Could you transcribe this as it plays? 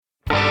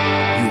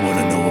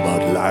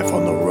life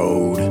on the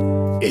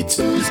road. It's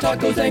booze,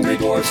 tacos, angry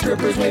dwarfs,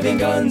 strippers waving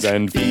guns,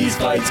 and fees,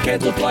 fights,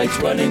 cancel flights,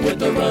 running with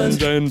the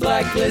runs, and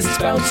blacklists,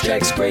 bounce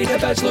checks, great a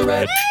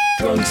bachelorette.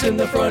 Drunks in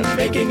the front,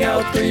 making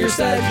out through your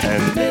set,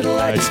 and middle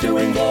acts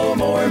doing blow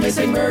more,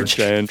 missing merch,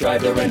 and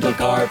drive the rental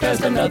car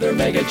past another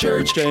mega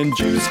church, and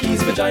juice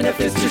keys, vagina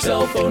fist, your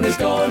cell phone is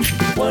gone.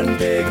 One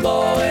big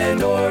Law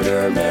and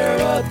Order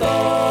marathon.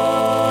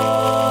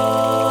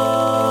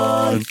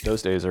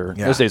 Those days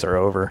are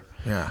over.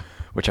 Yeah.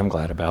 Which I'm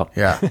glad about.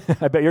 Yeah.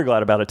 I bet you're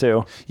glad about it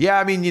too. Yeah,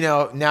 I mean,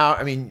 now,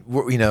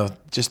 we're,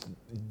 just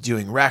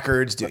doing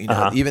records,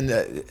 even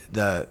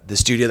the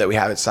studio that we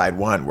have at Side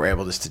One, we're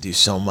able just to do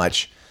so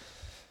much,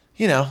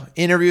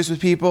 interviews with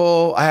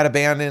people. I had a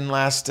band in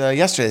yesterday,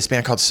 this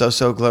band called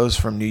So Glows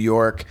from New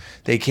York.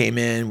 They came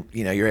in,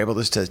 you're able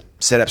just to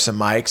set up some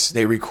mics.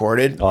 They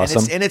recorded.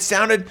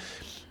 Awesome.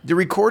 The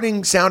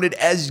recording sounded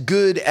as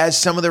good as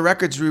some of the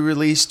records we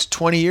released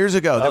 20 years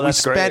ago that we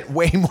spent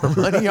way more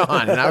money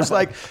on. And I was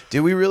like, did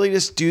we really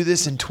just do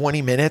this in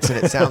 20 minutes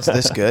and it sounds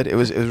this good? It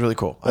was really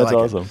cool. That's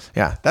awesome.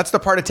 Yeah. That's the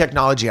part of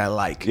technology I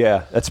like.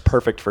 Yeah. That's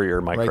perfect for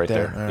your mic right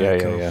there. All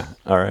right, cool. Yeah.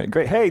 All right.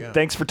 Great. Hey,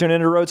 thanks for tuning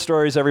into Road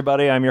Stories,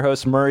 everybody. I'm your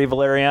host, Murray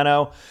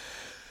Valeriano.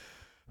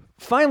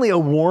 Finally, a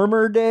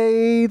warmer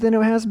day than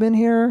it has been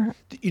here.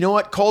 You know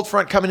what? Cold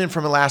front coming in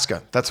from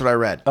Alaska. That's what I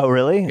read. Oh,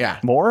 really? Yeah.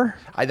 More?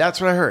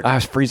 That's what I heard. I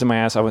was freezing my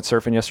ass. I went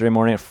surfing yesterday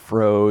morning. It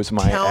froze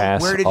my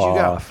ass Where did you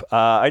off. go?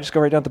 I just go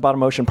right down at the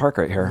bottom Ocean Park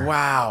right here.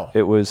 Wow.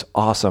 It was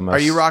awesome. Are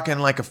you rocking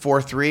like a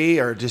 4.3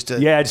 or just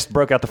a... Yeah, I just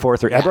broke out the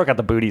 4.3. Yeah. I broke out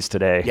the booties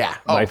today. Yeah.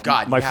 Oh,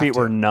 God. My feet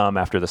were numb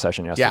after the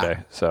session yesterday.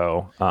 Yeah.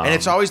 So, and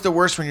it's always the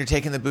worst when you're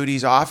taking the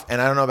booties off.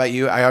 And I don't know about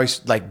you. I always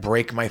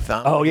break my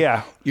thumb. Oh,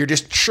 yeah. You're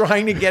just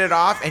trying to get it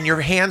off and your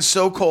hand's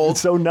so cold.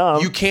 It's so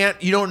numb.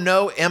 You don't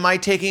know, am I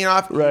taking it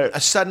off? Right.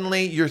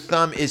 Suddenly your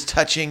thumb is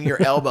touching your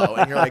elbow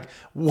and you're like,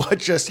 what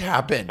just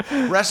happened?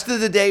 Rest of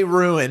the day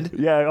ruined.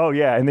 Yeah. Oh,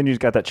 yeah. And then you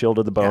just got that chill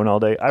to the bone all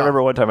day. I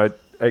remember one time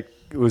it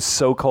was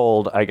so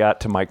cold, I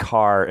got to my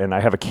car and I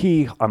have a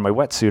key on my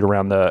wetsuit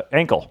around the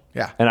ankle.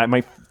 Yeah. And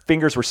my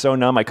fingers were so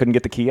numb, I couldn't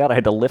get the key out. I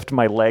had to lift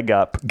my leg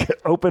up,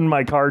 open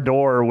my car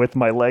door with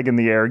my leg in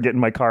the air, get in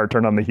my car,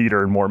 turn on the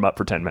heater, and warm up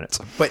for 10 minutes.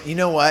 But you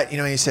know what?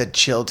 You said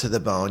chill to the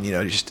bone.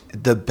 Just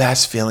the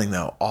best feeling,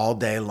 though, all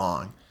day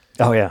long.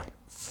 Oh, yeah.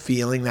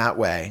 Feeling that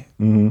way.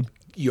 Mm-hmm.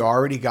 You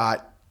already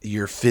got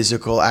your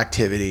physical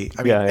activity.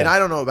 I mean, and I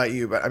don't know about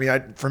you,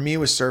 but for me,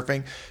 with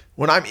surfing,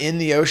 when I'm in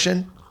the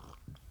ocean,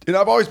 and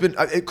I've always been,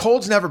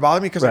 cold's never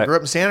bothered me because I grew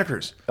up in Santa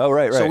Cruz. Oh,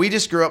 right. So we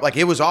just grew up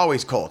it was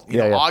always cold.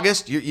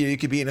 August, you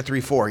could be in a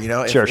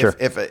 3-4, Sure.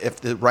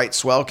 If the right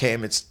swell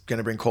came, it's going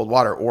to bring cold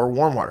water or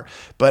warm water.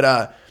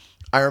 But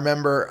I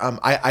remember,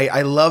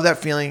 I love that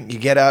feeling. You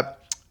get up,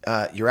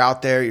 you're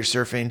out there, you're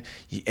surfing,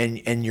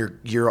 and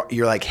you're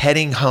like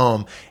heading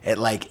home at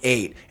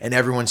 8, and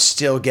everyone's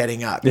still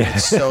getting up. Yeah.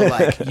 It's so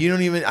you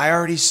don't even. I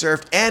already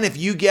surfed, and if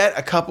you get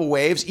a couple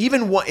waves,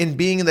 even in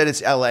being that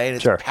it's LA and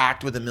it's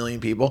packed with 1 million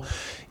people,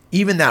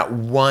 even that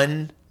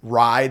one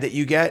ride that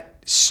you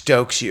get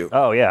stokes you.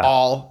 Oh yeah,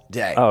 all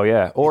day. Oh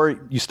yeah, or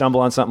you stumble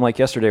on something like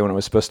yesterday when it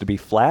was supposed to be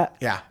flat.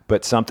 Yeah,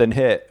 but something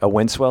hit, a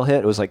wind swell hit.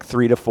 It was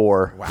 3 to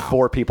 4. Wow.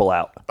 4 people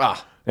out.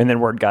 Ah. And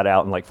then word got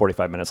out, and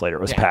 45 minutes later,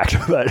 it was packed.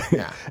 But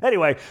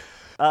anyway,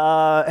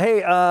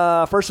 hey,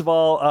 first of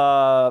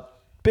all,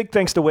 big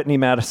thanks to Whitney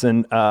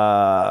Madison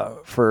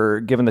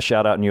for giving the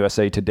shout out in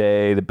USA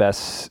Today, the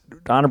best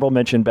honorable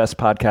mention, best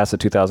podcast of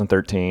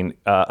 2013,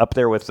 up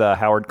there with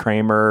Howard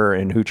Kramer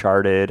and Who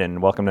Charted and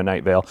Welcome to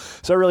Night Vale.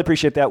 So I really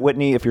appreciate that,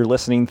 Whitney. If you're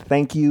listening,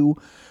 thank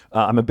you.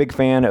 I'm a big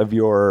fan of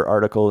your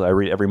articles. I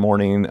read every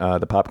morning,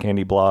 the Pop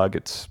Candy blog.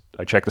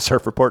 I check the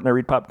surf report and I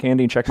read Pop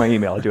Candy and check my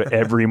email. I do it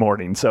every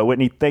morning. So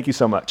Whitney, thank you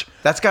so much.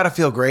 That's got to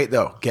feel great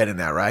though, getting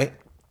that, right?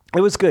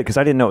 It was good because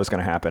I didn't know it was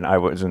going to happen. I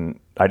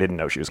didn't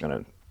know she was going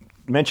to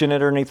mention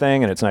it or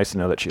anything, and it's nice to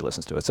know that she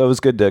listens to it. So it was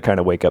good to kind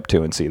of wake up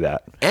to and see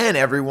that. And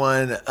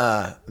everyone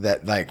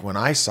that when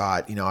I saw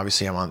it,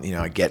 obviously I'm on,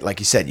 I get, like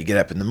you said, you get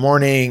up in the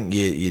morning,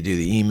 you do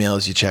the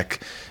emails, you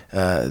check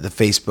the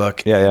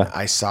Facebook. Yeah.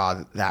 I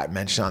saw that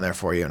mentioned on there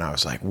for you, and I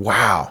was like,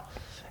 wow.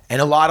 And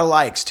a lot of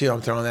likes, too.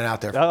 I'm throwing that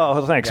out there.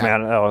 Oh, thanks,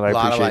 man. Oh, I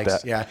appreciate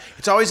that. Yeah.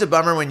 It's always a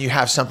bummer when you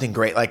have something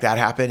great like that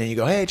happen and you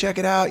go, hey, check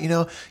it out.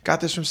 Got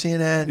this from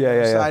CNN. Yeah.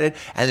 Excited.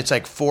 And it's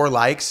 4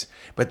 likes.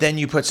 But then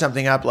you put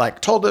something up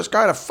told this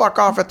guy to fuck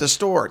off at the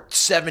store.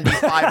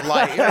 75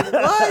 likes.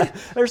 What?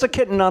 There's a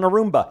kitten on a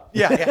Roomba.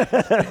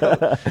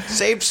 Yeah.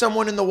 Saved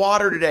someone in the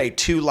water today.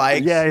 2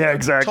 likes. Yeah,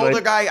 exactly. Told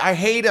a guy I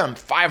hate him.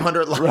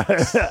 500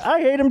 likes.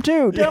 I hate him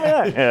too. Tell me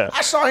that. Yeah.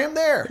 I saw him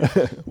there.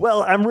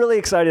 Well, I'm really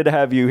excited to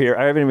have you here.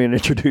 I haven't even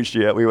introduced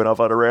you yet. We went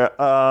off on a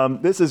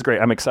rant. This is great.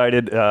 I'm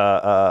excited.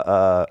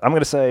 I'm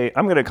going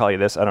to call you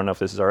this. I don't know if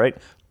this is all right.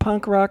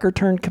 Punk rocker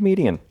turned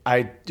comedian.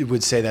 I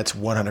would say that's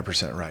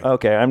 100% right.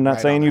 Okay. I'm not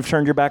saying you've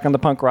turned your back on the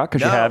punk rock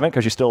because you haven't,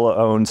 because you still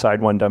own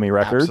Side One Dummy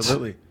Records.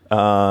 Absolutely.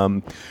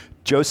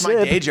 Joe It's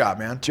my day job,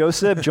 man. Joe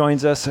Sib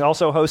joins us.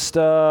 Also hosts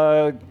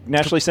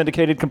nationally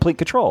syndicated Complete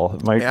Control.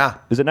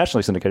 Is it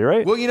nationally syndicated,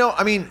 right? Well,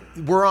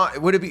 we're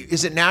on.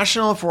 Is it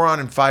national if we're on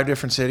in 5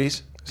 different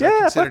cities?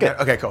 Yeah, fuck it.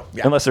 Okay, cool.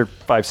 Yeah. Unless they're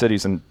 5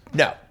 cities in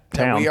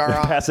town. We are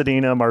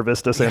Pasadena, Mar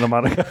Vista, Santa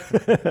Monica.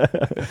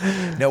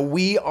 No,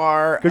 we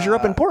are. Because you're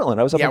up in Portland.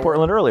 I was up in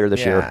Portland earlier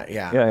this year.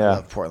 Yeah. I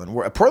love Portland.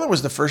 Portland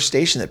was the first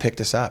station that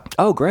picked us up.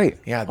 Oh, great.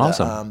 Yeah.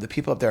 Awesome. The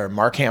people up there,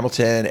 Mark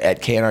Hamilton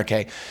at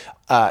KNRK,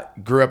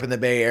 grew up in the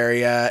Bay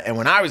Area. And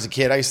when I was a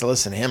kid, I used to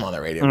listen to him on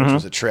the radio, which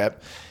was a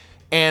trip.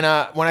 And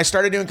when I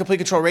started doing Complete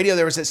Control Radio,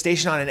 there was that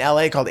station on in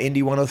LA called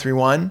Indie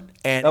 103.1.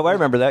 And I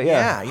remember that.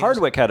 Yeah.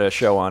 Hardwick had a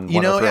show on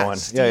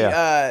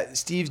 103.1.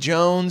 Steve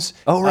Jones.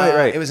 Oh,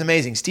 right. It was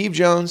amazing. Steve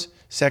Jones,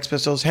 Sex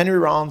Pistols, Henry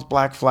Rollins,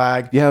 Black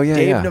Flag.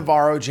 Dave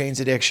Navarro, Jane's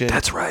Addiction.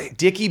 That's right.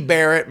 Dickie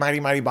Barrett, Mighty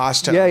Mighty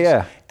Boss Tones.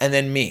 Yeah. And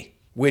then me,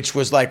 which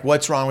was like,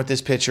 what's wrong with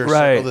this picture?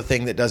 Right. Circle the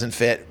thing that doesn't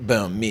fit.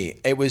 Boom, me.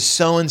 It was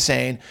so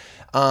insane.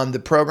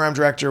 The program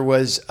director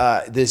was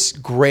this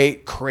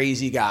great,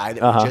 crazy guy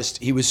that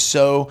he was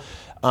so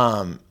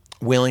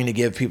willing to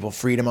give people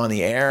freedom on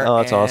the air. Oh,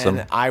 that's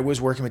awesome. I was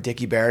working with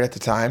Dickie Barrett at the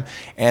time,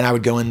 and I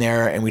would go in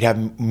there and we'd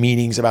have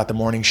meetings about the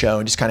morning show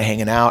and just kind of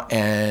hanging out.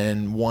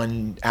 And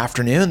one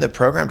afternoon, the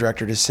program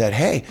director just said,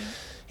 hey,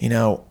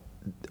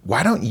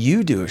 why don't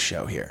you do a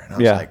show here? And I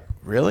was like,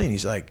 really? And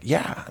he's like,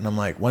 yeah. And I'm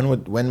like, when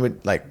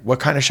would like, what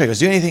kind of show? He goes,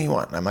 do anything you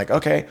want. And I'm like,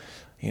 okay,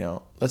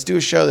 let's do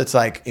a show that's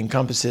like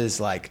encompasses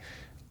like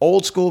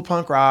old school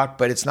punk rock,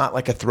 but it's not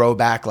like a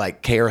throwback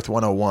like K-Earth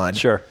 101.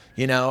 Sure.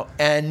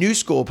 And new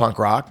school punk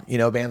rock,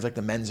 bands like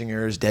the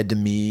Menzingers, Dead to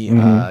Me,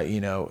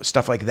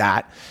 stuff like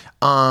that.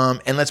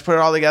 And let's put it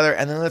all together.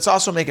 And then let's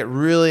also make it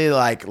really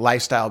like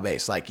lifestyle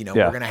based. Like, we're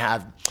going to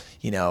have,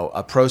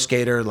 a pro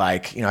skater,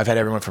 like, I've had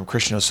everyone from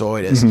Christian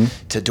Osoid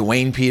to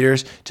Dwayne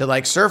Peters to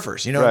like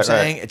surfers, what I'm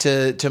saying?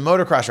 To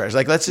motocross riders.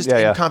 Like, let's just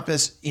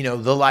encompass, the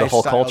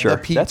lifestyle, the whole culture. the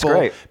people, that's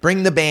great.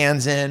 Bring the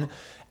bands in.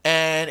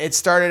 And it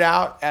started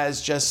out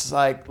as just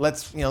like,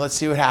 let's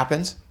see what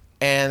happens.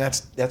 And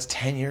that's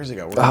 10 years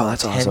ago. We're in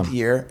that's the 10th awesome.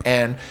 year.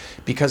 And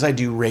because I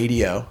do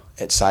radio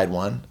at Side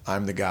One,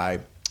 I'm the guy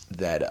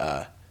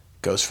that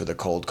goes for the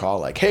cold call.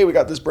 Like, hey, we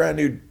got this brand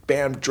new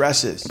band,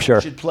 Dresses. Sure.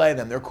 You should play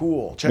them. They're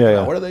cool. Check them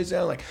out. What do they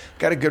sound like?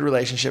 Got a good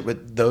relationship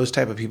with those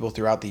type of people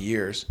throughout the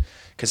years.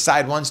 Because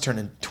Side One's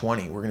turning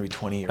 20. We're going to be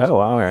 20 years. Oh,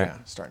 wow. All right. Yeah,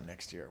 starting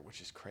next year,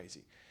 which is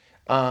crazy.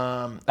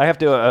 I have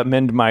to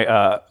amend my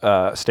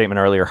statement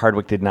earlier.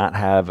 Hardwick did not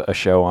have a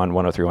show on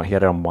 103.1. He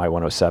had it on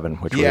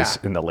Y107, which was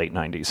in the late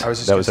 90s.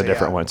 That was a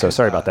different one. So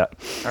sorry about that.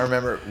 I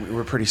remember we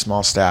were a pretty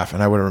small staff,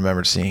 and I would have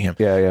remembered seeing him.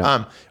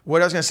 Yeah.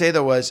 What I was going to say,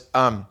 though, was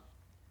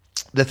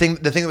the thing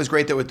that was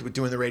great, though, with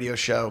doing the radio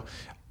show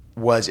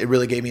was it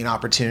really gave me an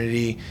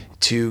opportunity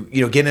to,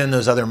 get in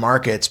those other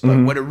markets.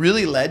 But what it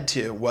really led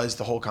to was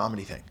the whole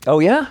comedy thing. Oh,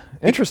 yeah?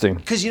 Interesting.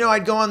 Because,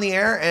 I'd go on the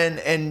air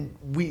and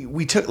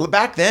we took,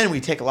 back then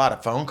we take a lot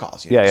of phone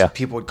calls.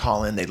 People would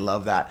call in. They'd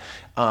love that.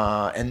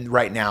 And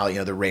right now,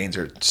 the reins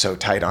are so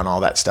tight on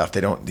all that stuff.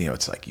 They don't,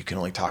 it's like you can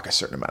only talk a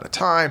certain amount of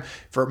time.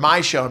 For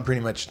my show,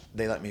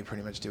 they let me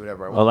pretty much do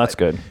whatever I want. Oh, that's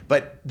good.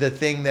 But the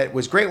thing that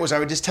was great was I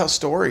would just tell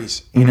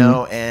stories,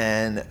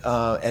 and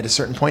at a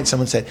certain point,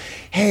 someone said,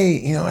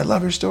 hey, I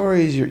love your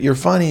stories. You're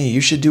funny.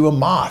 You should do a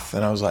moth.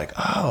 And I was like,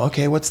 oh,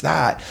 okay, what's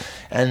that?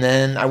 And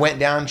then I went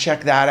down and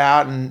checked that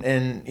out.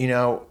 And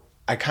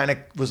I kind of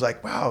was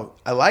like, wow,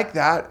 I like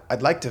that.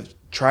 I'd like to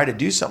try to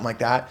do something like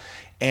that.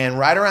 And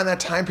right around that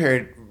time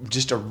period,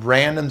 just a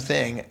random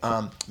thing,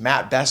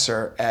 Matt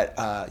Besser at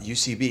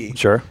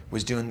UCB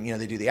was doing,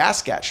 they do the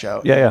ASCAT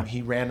show. Yeah.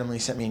 He randomly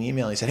sent me an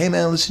email. He said, hey,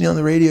 man, listen to you on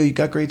the radio. You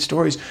got great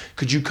stories.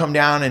 Could you come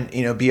down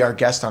and, be our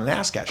guest on an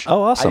ASCAT show?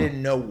 Oh, awesome. I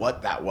didn't know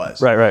what that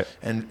was. Right.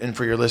 And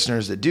for your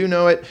listeners that do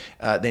know it,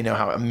 they know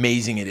how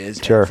amazing it is.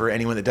 Sure. And for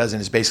anyone that doesn't,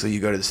 it's basically you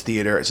go to this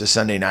theater. It's a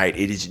Sunday night.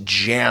 It is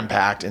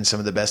jam-packed and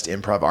some of the best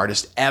improv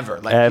artists ever.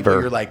 Like, ever.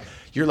 People,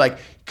 you're like,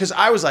 because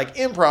I was like,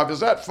 improv,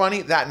 is that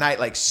funny? That night,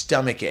 like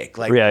stomach ache.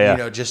 Like,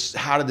 just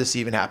how did this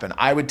even happen?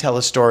 I would tell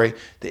a story,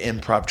 the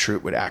improv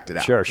troupe would act it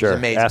out. Sure. It was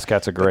amazing.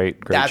 ASCAT's a great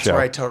show. That's where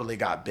I totally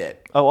got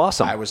bit. Oh,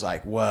 awesome. I was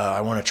like, whoa, I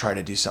want to try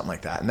to do something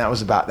like that. And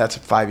that's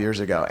 5 years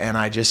ago. And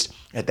I just,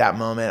 at that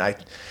moment,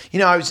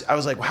 I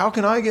was like, well, how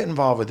can I get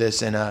involved with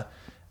this? And I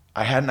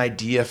had an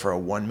idea for a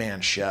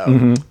one-man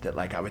show that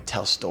like I would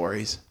tell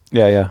stories.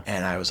 Yeah.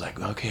 And I was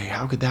like, okay,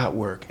 how could that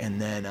work? And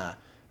then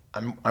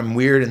I'm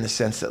weird in the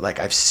sense that like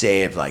I've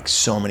saved like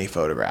so many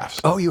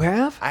photographs. Oh, you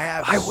have? I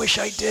have. I wish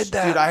I did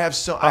that. Dude, I have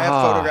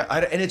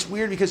photographs. And it's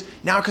weird because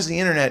of the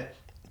internet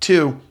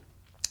too,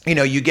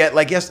 you get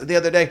like, the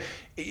other day,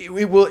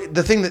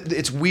 the thing that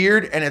it's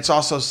weird and it's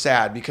also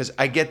sad because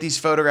I get these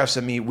photographs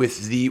of me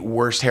with the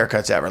worst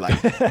haircuts ever,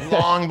 like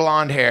long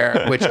blonde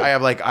hair, which I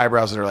have like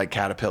eyebrows that are like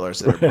caterpillars.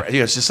 That are,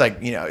 it's just like,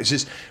 it's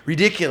just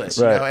ridiculous.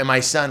 Right. And my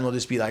son will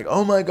just be like,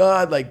 oh my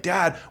God, like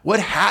Dad, what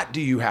hat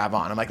do you have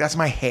on? I'm like, that's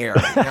my hair.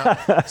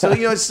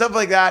 So, stuff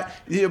like that.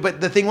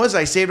 But the thing was,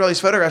 I saved all these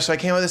photographs. So I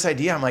came up with this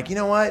idea. I'm like, you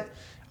know what?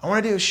 I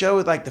want to do a show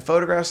with like the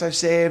photographs I've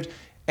saved.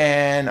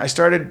 And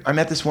I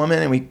met this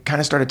woman and we kind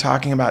of started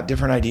talking about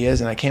different ideas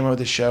and I came up with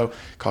this show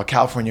called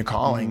California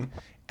Calling.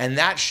 And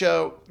that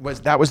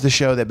was the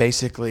show that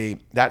basically,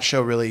 that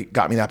show really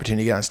got me the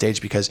opportunity to get on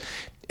stage because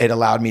it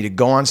allowed me to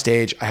go on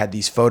stage. I had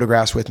these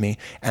photographs with me,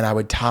 and I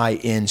would tie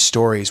in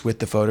stories with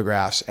the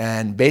photographs.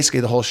 And basically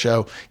the whole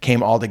show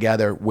came all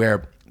together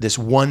where this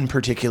one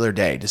particular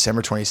day,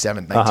 December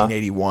 27th,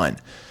 1981,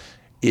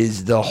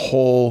 is the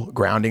whole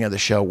grounding of the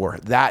show, where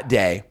that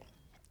day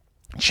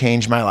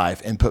changed my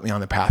life and put me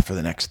on the path for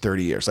the next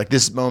 30 years. Like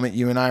this moment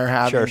you and I are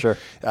having, Sure.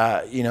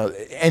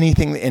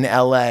 Anything in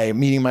LA,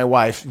 meeting my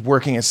wife,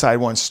 working at Side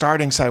One,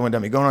 starting Side One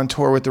Dummy, going on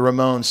tour with the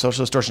Ramones,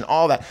 Social Distortion,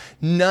 all that.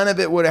 None of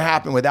it would have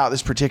happened without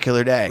this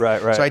particular day.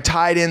 Right. So I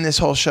tied in this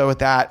whole show with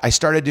that. I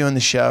started doing the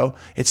show.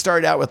 It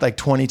started out with like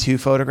 22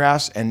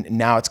 photographs, and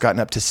now it's gotten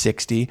up to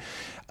 60.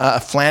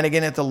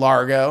 Flanagan at the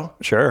Largo.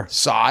 Sure.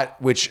 Saw it,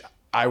 which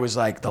I was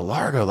like, the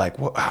Largo, like,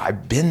 well,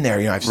 I've been there,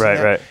 I've seen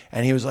that. Right.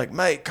 And he was like,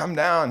 mate, come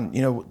down,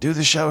 do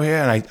the show here.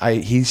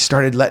 And he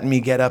started letting me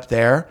get up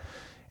there.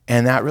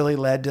 And that really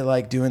led to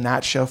like doing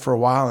that show for a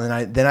while.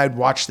 And then I'd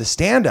watch the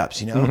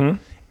stand-ups,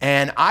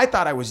 And I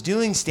thought I was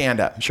doing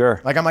stand-up.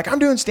 Sure. Like, I'm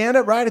doing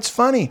stand-up, right? It's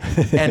funny.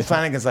 And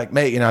Flanagan's like,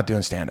 mate, you're not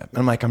doing stand-up. And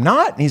I'm like, I'm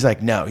not? And he's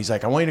like, no. He's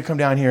like, I want you to come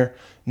down here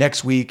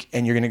next week,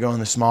 and you're going to go in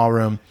the small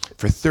room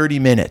for 30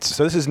 minutes.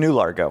 So this is New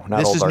Largo, not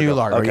This Old is Largo. New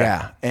Largo, Okay.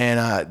 yeah.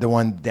 And the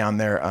one down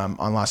there on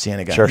La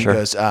Cienega. Sure. He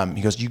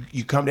goes,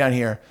 you come down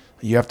here,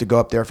 you have to go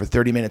up there for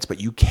 30 minutes, but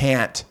you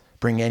can't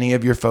bring any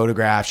of your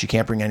photographs. You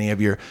can't bring any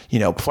of your,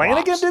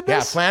 Flanagan props. did this?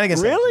 Yeah, Flanagan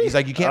said, Really? he's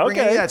like, you can't bring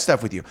any of that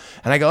stuff with you.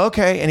 And I go,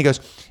 okay. And he goes,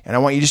 and I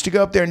want you just to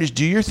go up there and just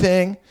do your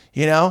thing,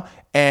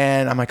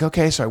 And I'm like,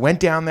 okay. So I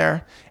went down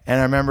there, and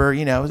I remember,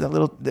 it was a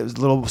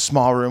little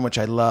small room, which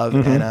I love.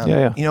 And,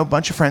 a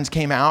bunch of friends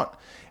came out.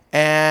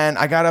 And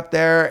I got up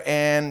there,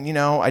 and,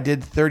 I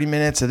did 30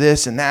 minutes of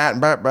this and that,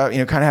 and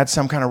kind of had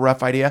some kind of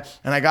rough idea.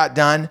 And I got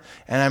done,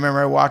 and I remember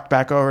I walked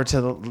back over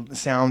to the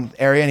sound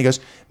area, and he goes,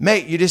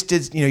 mate, you just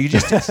did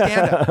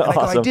stand-up. And I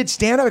go, I did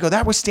stand-up? I go,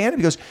 that was stand-up?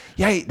 He goes,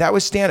 yeah, that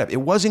was stand-up.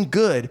 It wasn't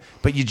good,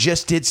 but you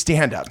just did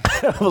stand-up.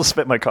 I'll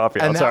spit my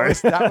coffee out, And sorry.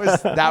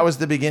 that was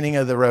the beginning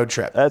of the road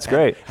trip. That's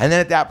great. And then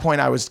at that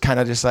point, I was kind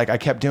of just like, I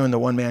kept doing the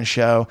one-man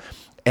show.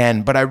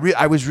 But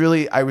I was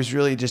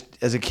really just,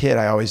 as a kid,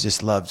 I always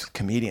just loved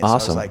comedians. Awesome.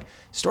 So I was like,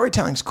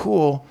 storytelling's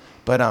cool,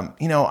 but I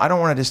don't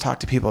want to just talk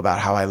to people about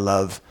how I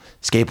love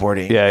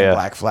skateboarding and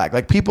Black Flag.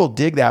 Like, people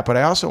dig that, but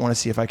I also want to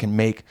see if I can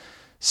make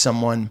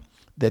someone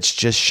that's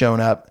just shown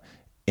up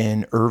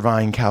in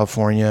Irvine,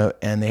 California,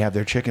 and they have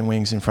their chicken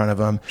wings in front of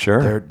them,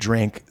 Sure. their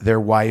drink, their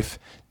wife.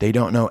 They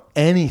don't know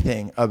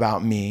anything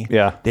about me.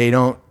 Yeah. They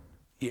don't.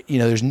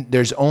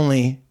 There's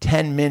only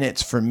 10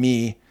 minutes for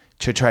me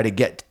to try to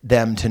get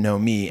them to know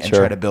me and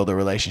try to build a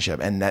relationship.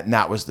 And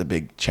that was the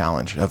big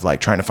challenge of like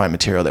trying to find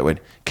material that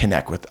would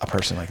connect with a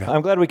person like that.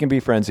 I'm glad we can be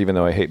friends, even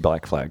though I hate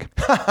Black Flag.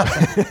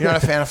 You're not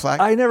a fan of Flag?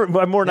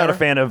 I'm more not a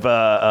fan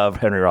of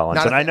Henry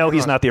Rollins. And I know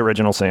he's not the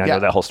original singer. I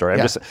know that whole story.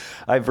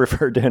 I've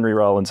referred to Henry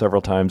Rollins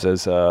several times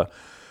as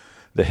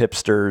the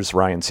hipster's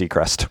Ryan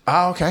Seacrest.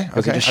 Oh, okay.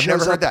 I've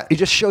never heard that. He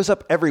just shows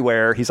up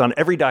everywhere. He's on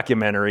every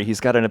documentary.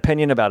 He's got an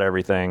opinion about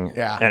everything.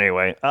 Yeah.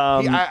 Anyway,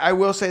 I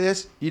will say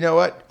this. You know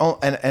what? Oh,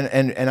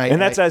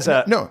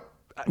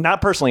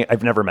 not personally.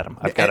 I've never met him.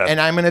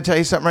 And I'm going to tell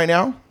you something right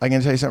now.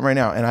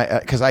 And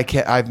because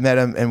I've met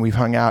him and we've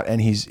hung out, and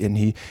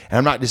and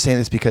I'm not just saying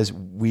this because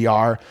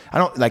I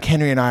don't like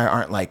Henry and I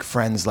aren't like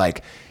friends.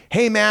 Like,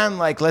 hey man,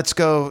 like let's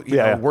go,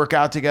 work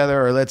out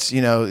together, or let's,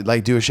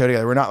 like do a show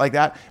together. We're not like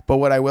that. But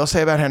what I will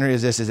say about Henry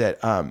is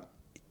that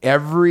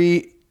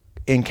every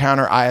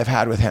encounter I have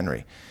had with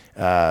Henry,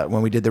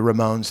 when we did the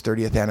Ramones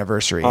 30th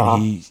anniversary,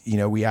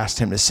 and we asked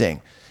him to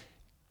sing,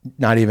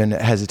 not even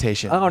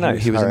hesitation. Oh,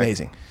 nice. He was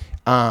amazing.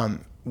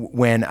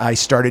 When I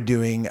started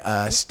doing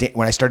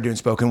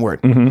spoken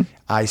word,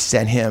 I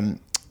sent him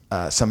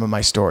some of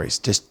my stories,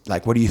 just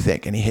like, what do you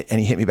think? And he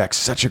hit me back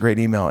such a great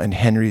email. And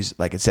Henry's,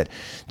 like it said,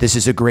 this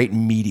is a great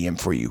medium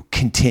for you.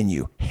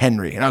 Continue,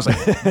 Henry. And I was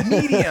like,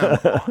 medium?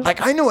 Like,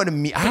 I know what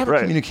I have a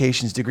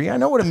communications degree. I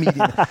know what a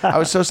medium. I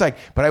was so psyched.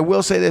 But I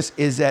will say this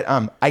is that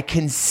I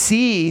can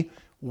see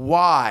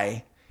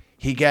why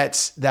he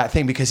gets that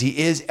thing, because he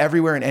is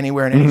everywhere and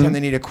anywhere, and anytime they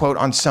need a quote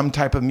on some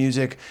type of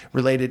music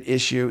related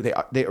issue,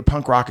 they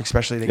punk rock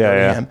especially, they go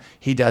to him.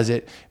 He does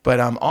it. But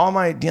all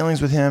my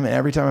dealings with him, and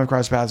every time I've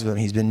crossed paths with him,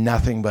 he's been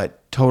nothing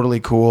but totally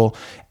cool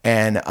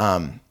and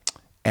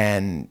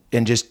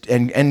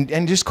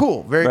just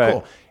cool, very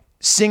cool.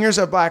 Singers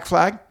of Black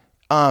Flag,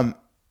 and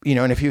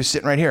if he was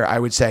sitting right here, I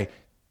would say,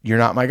 you're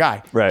not my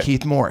guy. Right.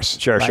 Keith Morris.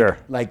 Sure.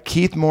 Like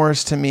Keith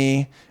Morris to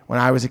me, when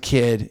I was a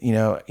kid,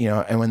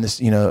 and when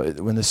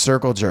the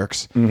Circle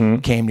Jerks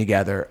came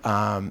together,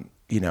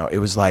 it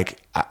was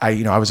like,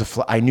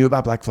 I knew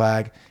about Black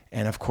Flag,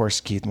 and of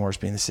course Keith Morris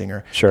being the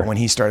singer. Sure. But when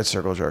he started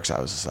Circle Jerks,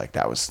 I was just like,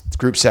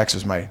 Group Sex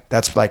was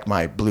that's like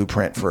my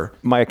blueprint for.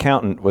 My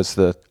accountant was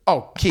the.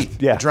 Oh, Keith,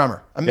 the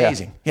drummer,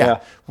 amazing,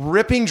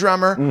 ripping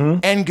drummer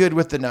and good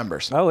with the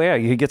numbers. Oh yeah,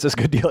 he gets us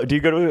good deal. Do you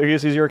go to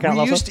use your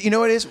accountant? You know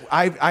what it is?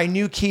 I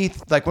knew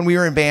Keith, like when we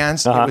were in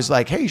bands. It was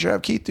like, hey, you should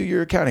have Keith do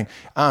your accounting.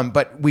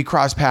 But we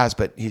crossed paths,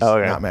 but he's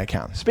not my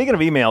accountant. Speaking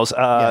of emails,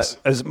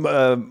 as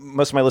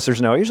most of my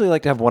listeners know, I usually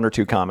like to have one or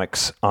two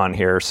comics on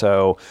here.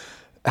 So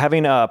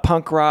having a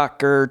punk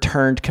rocker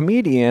turned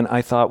comedian,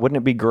 I thought, wouldn't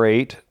it be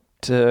great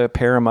to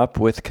pair him up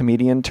with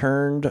comedian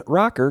turned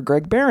rocker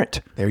Greg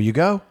Barrett? There you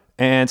go.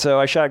 And so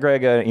I shot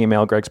Greg an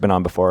email. Greg's been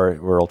on before.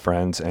 We're old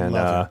friends.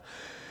 And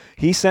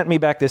he sent me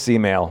back this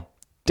email.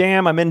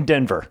 Damn, I'm in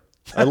Denver.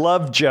 I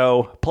love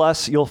Joe.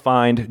 Plus, you'll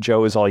find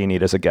Joe is all you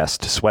need as a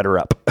guest. Sweat her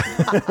up.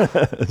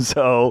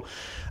 So,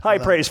 high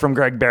praise from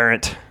Greg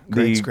Barrett,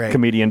 the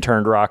comedian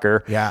turned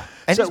rocker. Yeah.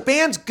 And his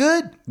band's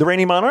good. The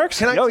Rainy Monarchs?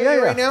 Can I tell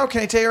you right now?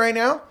 Can I tell you right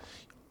now?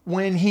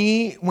 When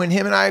him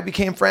and I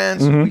became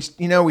friends,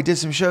 we did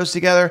some shows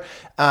together.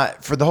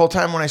 For the whole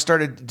time when I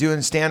started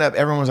doing stand up,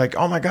 everyone was like,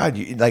 "Oh my God!"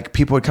 Like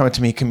people would come up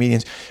to me,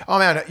 comedians. "Oh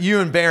man, you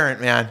and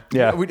Barrett, man.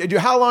 Yeah.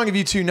 How long have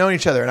you two known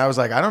each other?" And I was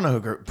like, "I don't know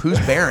who's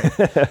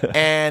Barrett."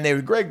 And they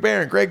would Greg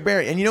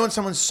Barrett. And you know when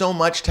someone's so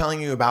much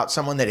telling you about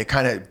someone that it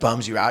kind of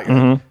bums you out.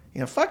 You're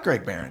like, fuck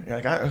Greg Barrett.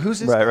 You're like, who's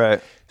this guy?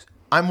 Right.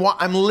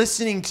 I'm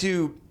listening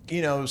to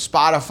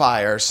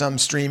Spotify or some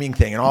streaming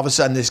thing, and all of a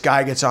sudden this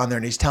guy gets on there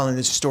and he's telling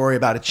this story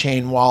about a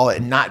chain wallet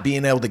and not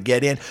being able to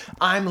get in.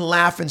 I'm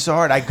laughing so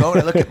hard. I go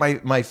and I look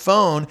at my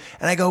phone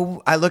and I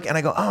go,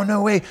 oh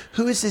no way,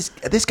 who is this?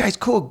 This guy's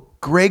cool.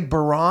 Greg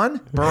Barron.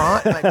 And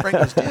my friend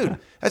goes, dude,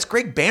 that's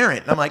Greg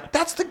Barrett. And I'm like,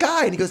 that's the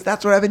guy. And he goes,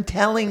 that's what I've been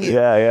telling you.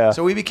 Yeah.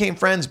 So we became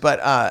friends.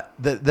 But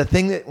the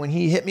thing that when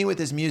he hit me with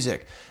his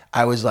music,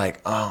 I was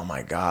like, oh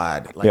my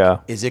God,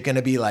 is it going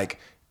to be like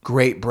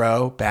great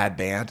bro, bad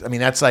band? I mean,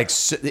 that's like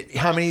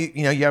how many,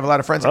 you have a lot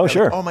of friends. Oh,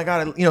 sure. Like, oh my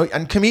God.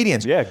 And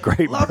comedians. Yeah.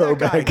 Great love bro, that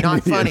guy, bad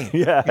not comedian.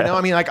 funny. Yeah.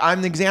 I mean, like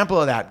I'm the example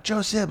of that.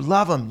 Joe Sib,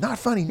 love him. Not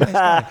funny. Nice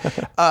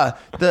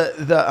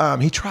guy.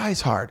 He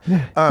tries hard.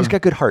 He's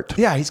got good heart.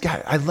 Yeah.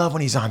 I love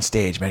when he's on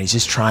stage, man. He's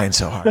just trying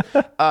so hard.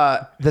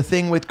 The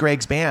thing with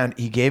Greg's band,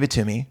 he gave it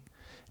to me.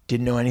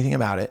 Didn't know anything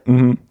about it.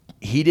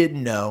 He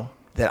didn't know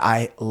that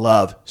I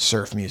love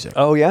surf music.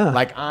 Oh yeah.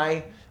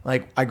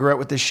 I grew up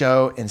with this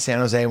show in San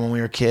Jose when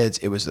we were kids.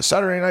 It was the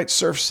Saturday Night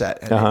Surf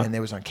Set, and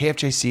it was on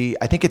KFJC.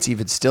 I think it's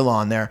even still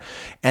on there.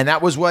 And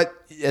that was what,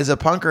 as a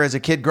punker, as a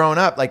kid growing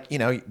up,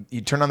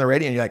 you turn on the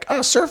radio and you're like,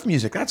 oh, surf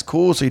music, that's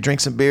cool. So you drink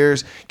some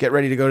beers, get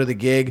ready to go to the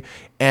gig.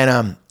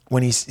 And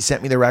when he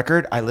sent me the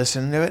record, I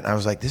listened to it and I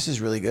was like, this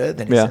is really good.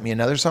 Then he sent me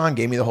another song,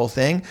 gave me the whole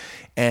thing,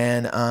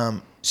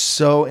 and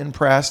so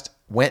impressed.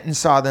 Went and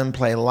saw them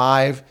play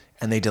live,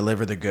 and they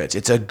deliver the goods.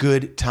 It's a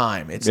good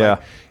time. It's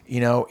like,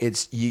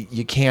 it's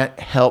you can't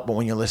help but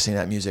when you're listening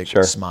to that music,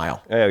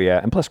 smile. Oh yeah,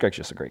 and plus Greg's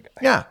just a great guy.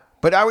 Yeah,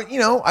 but I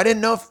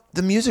didn't know if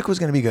the music was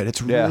going to be good.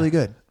 It's really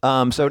good.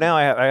 So now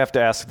I have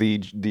to ask the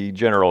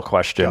general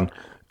question.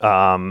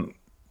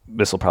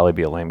 This will probably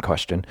be a lame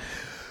question.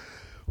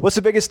 What's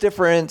the biggest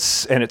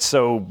difference? And it's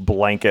so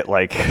blanket,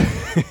 like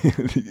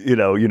you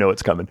know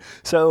it's coming.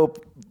 So,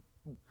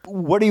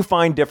 what do you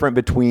find different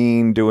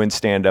between doing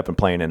stand-up and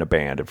playing in a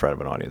band in front of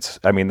an audience?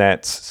 I mean,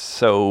 that's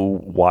so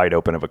wide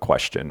open of a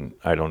question.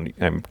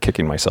 I'm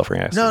kicking myself for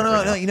asking.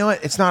 No. You know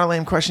what? It's not a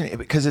lame question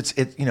because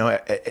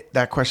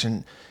that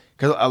question.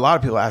 Because a lot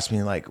of people ask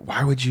me, like,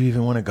 why would you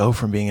even want to go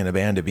from being in a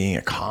band to being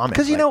a comic?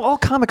 Because all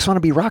comics want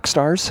to be rock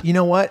stars. You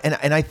know what?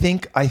 And I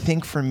think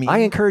for me, I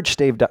encourage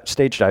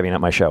stage diving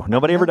at my show.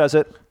 Nobody ever does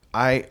it.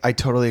 I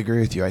totally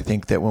agree with you. I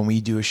think that when we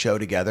do a show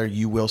together,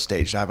 you will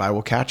stage dive. I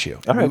will catch you.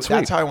 All right,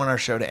 that's how I want our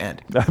show to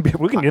end.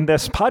 We can end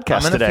this podcast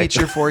I'm going to today.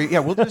 feature for you. Yeah,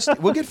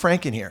 we'll get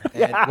Frank in here.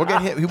 And we'll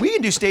get him. We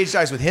can do stage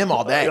dives with him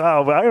all day.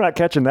 Oh, but I'm not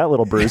catching that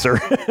little bruiser.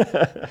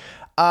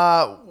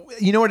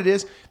 You know what it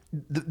is?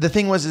 The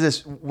thing was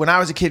this: when I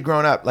was a kid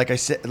growing up, like I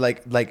said,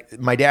 like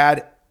my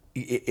dad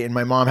and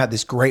my mom had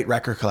this great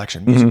record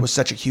collection. Music was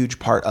such a huge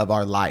part of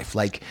our life.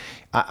 Like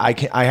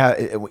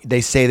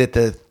they say that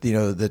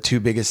the two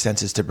biggest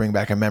senses to bring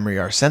back a memory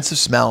are sense of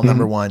smell,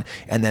 number one,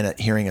 and then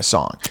hearing a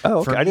song.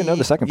 Oh, okay. I didn't know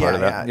the second part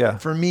of that. Yeah.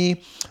 For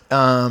me,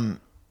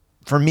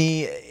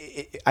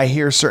 I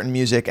hear certain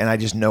music and I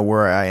just know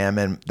where I am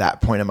in that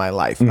point in my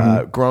life.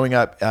 Growing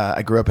up,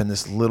 I grew up in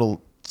this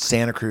little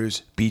Santa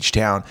Cruz beach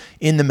town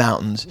in the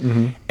mountains,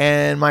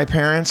 and my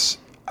parents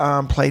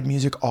played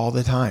music all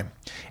the time.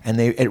 And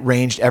it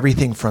ranged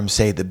everything from,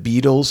 say, the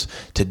Beatles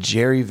to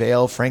Jerry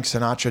Vale, Frank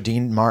Sinatra,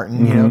 Dean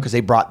Martin, because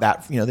they brought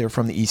that, they were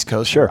from the East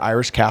Coast, sure,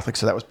 Irish Catholic,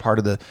 so that was part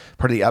of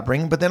the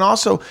upbringing. But then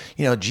also,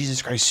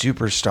 Jesus Christ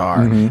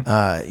Superstar,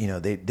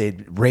 they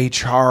Ray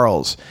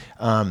Charles,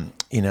 Bob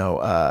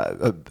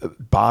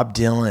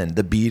Dylan,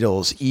 the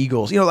Beatles,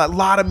 Eagles, a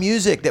lot of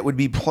music that would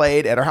be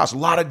played at our house, a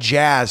lot of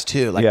jazz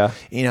too. And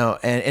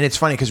it's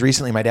funny because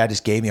recently my dad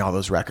just gave me all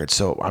those records.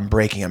 So I'm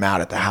breaking them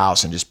out at the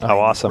house and just playing. Oh,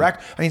 awesome. I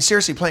mean,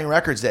 seriously, playing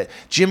records that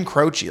Jim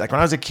Croce, like when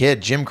I was a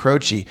kid, Jim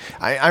Croce,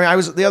 I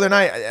was the other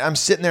night, I'm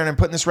sitting there and I'm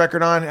putting this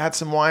record on, had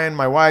some wine,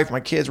 my wife, my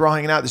kids were all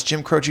hanging out. This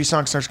Jim Croce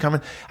song starts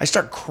coming. I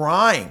start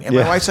crying and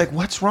my wife's like,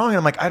 what's wrong? And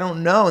I'm like, I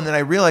don't know. And then I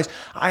realized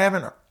I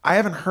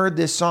haven't heard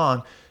this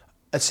song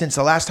since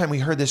the last time we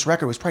heard this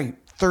record was probably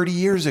 30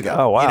 years ago.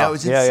 Oh, wow. It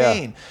was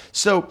insane.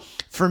 So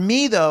for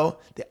me, though,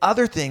 the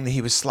other thing that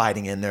he was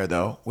sliding in there,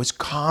 though, was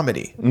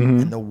comedy.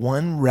 And the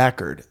one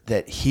record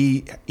that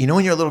he,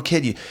 when you're a little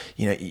kid,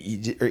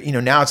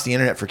 now it's the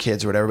internet for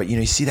kids or whatever, but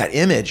you see that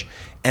image.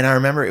 And I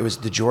remember it was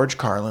the George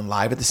Carlin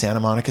live at the Santa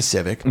Monica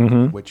Civic,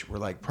 which were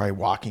like probably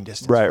walking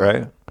distance.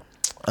 Right.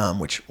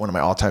 Which one of my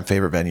all-time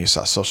favorite venues,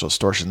 saw Social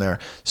Distortion there,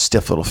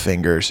 Stiff Little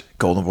Fingers,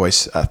 Golden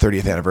Voice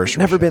 30th anniversary.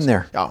 Never been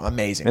there. Oh,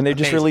 amazing. And they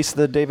just released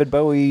the David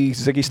Bowie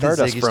Ziggy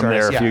Stardust from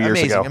there a few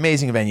years ago.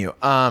 Amazing venue.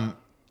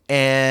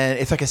 And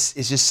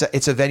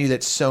it's a venue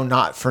that's so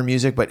not for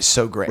music, but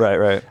so great.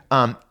 Right.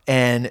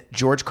 And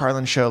George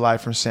Carlin's show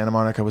live from Santa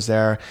Monica was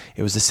there.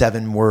 It was the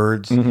 7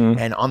 words.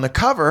 And on the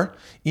cover,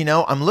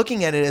 I'm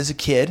looking at it as a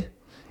kid.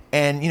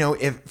 And,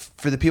 if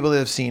for the people that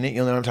have seen it,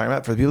 you'll know what I'm talking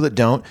about. For the people that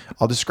don't,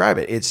 I'll describe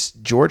it. It's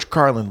George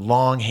Carlin,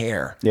 long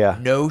hair,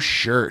 no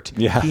shirt.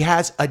 Yeah. He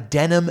has a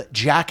denim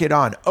jacket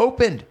on,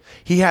 opened.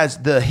 He has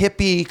the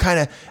hippie kind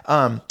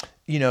of,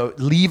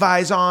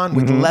 Levi's on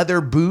with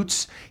leather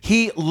boots.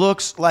 He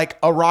looks like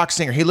a rock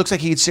singer. He looks like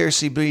he'd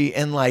seriously be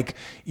in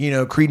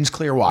Creedence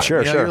Clearwater.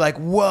 Sure. You're like,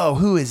 whoa,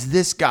 who is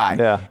this guy?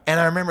 Yeah. And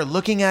I remember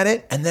looking at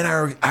it, and then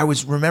I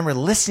remember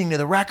listening to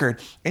the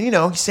record, and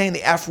he's saying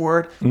the F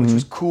word, which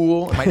was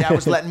cool. And my dad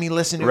was letting me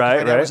listen to it.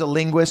 My dad was a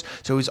linguist,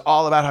 so it was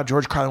all about how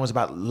George Carlin was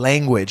about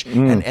language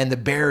and the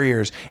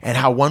barriers, and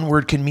how one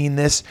word can mean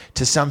this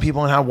to some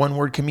people, and how one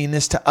word can mean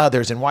this to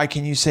others, and why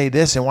can you say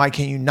this, and why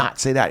can you not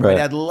say that? My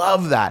dad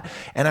loved that.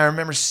 And I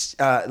remember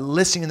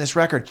listening to this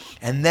record,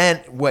 and then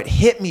what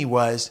hit me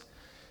was,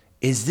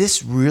 is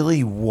this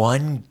really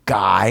one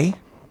guy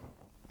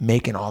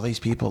making all these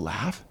people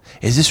laugh?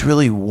 Is this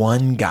really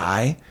one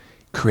guy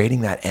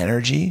creating that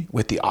energy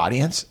with the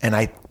audience?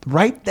 And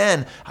right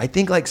then, I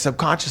think like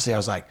subconsciously, I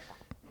was like,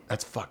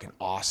 that's fucking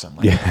awesome.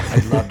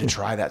 I'd love to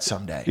try that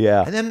someday.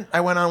 Yeah. And then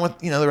I went on with,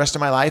 the rest of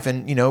my life,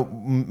 and,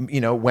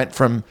 went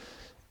from,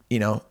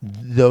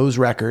 those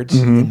records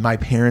and my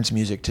parents'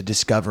 music to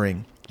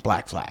discovering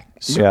Black Flag,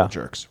 Circle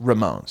Jerks,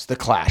 Ramones, The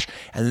Clash.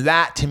 And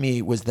that to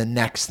me was the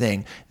next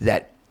thing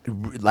that,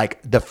 like,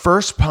 the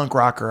first punk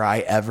rocker I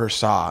ever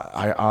saw.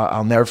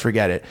 I'll never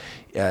forget it.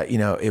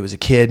 It was a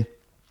kid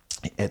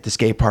at the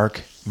skate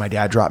park. My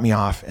dad dropped me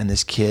off, and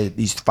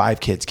these 5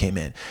 kids came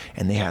in,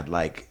 and they had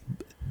like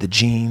the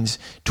jeans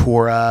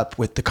tore up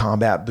with the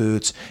combat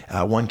boots.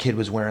 One kid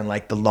was wearing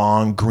like the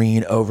long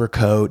green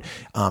overcoat.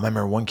 I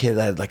remember one kid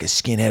that had like a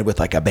skinhead with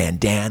like a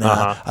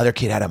bandana. Other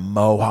kid had a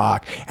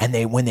mohawk.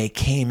 And when they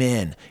came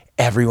in,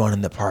 everyone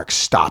in the park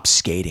stopped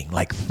skating,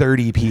 like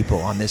 30 people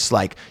on this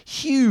like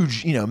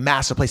huge,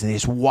 massive place. And they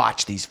just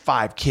watched these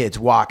 5 kids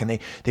walk, and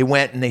they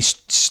went and they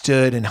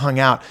stood and hung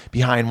out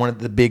behind one of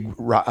the big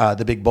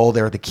bowl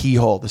there at the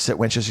Keyhole, the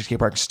Winchester Skate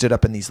Park, and stood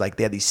up in these, like,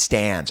 they had these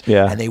stands.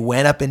 And they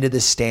went up into the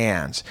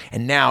stands,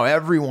 and now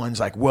everyone's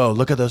like, whoa,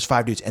 look at those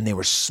 5 dudes. And they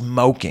were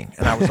smoking.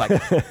 And I was like,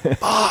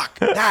 fuck,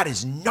 that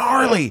is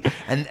gnarly.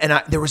 And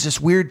there was this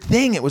weird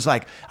thing. It was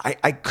like,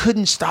 I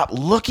couldn't stop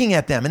looking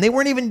at them, and they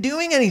weren't even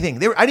doing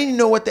anything. I didn't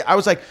know what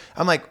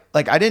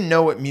I didn't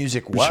know what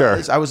music was.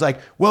 Sure. I was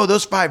like, whoa,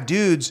 those 5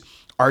 dudes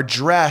are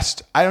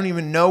dressed. I don't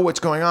even know what's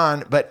going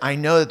on, but I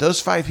know that those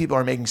 5 people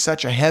are making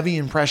such a heavy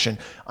impression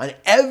on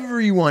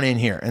everyone in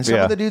here. And some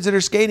of the dudes that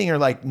are skating are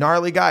like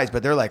gnarly guys,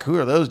 but they're like, who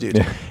are those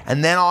dudes?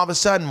 And then all of a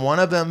sudden, one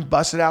of them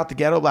busted out the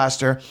Ghetto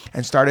Blaster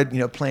and started,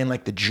 playing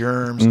like the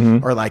Germs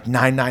or like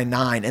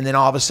 999. And then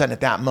all of a sudden,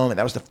 at that moment,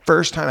 that was the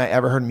first time I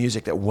ever heard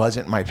music that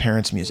wasn't my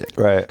parents' music.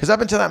 Right. Because up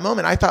until that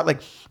moment, I thought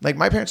like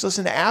my parents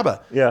listened to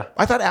ABBA. Yeah.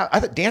 I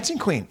thought Dancing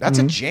Queen, that's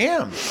a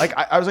jam. Like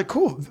I was like,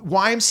 cool.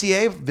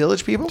 YMCA,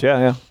 Village People.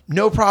 Yeah.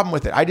 No problem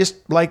with it. I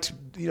just liked,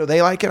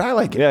 they like it, I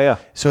like it. Yeah.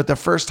 So at the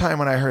first time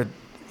when I heard,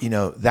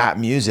 that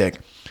music,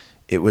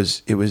 it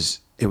was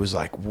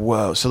like,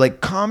 whoa. So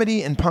like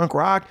comedy and punk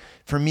rock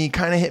for me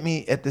kind of hit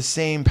me at the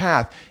same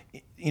path.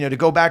 To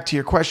go back to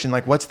your question,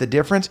 like what's the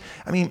difference?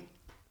 I mean,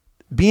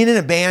 being in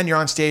a band, you're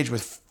on stage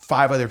with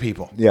 5 other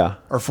people. Yeah.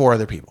 Or 4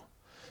 other people.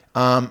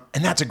 And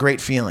that's a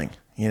great feeling.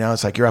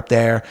 It's like you're up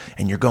there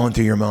and you're going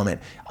through your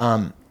moment.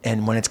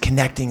 And when it's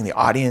connecting the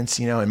audience,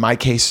 in my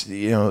case,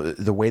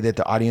 the way that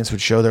the audience would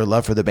show their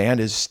love for the band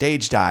is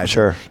stage dive.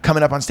 Sure.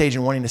 Coming up on stage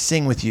and wanting to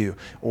sing with you,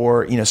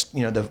 or,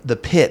 the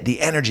pit, the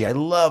energy. I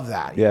love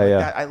that.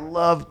 Yeah. I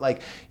love,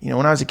 like,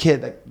 when I was a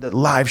kid, like, the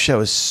live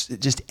show is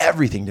just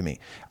everything to me.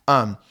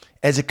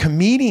 As a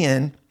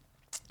comedian,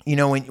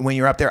 when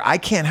you're up there, I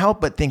can't help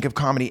but think of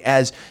comedy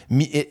as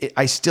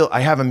I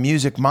have a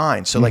music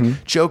mind. So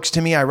like jokes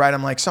to me, I write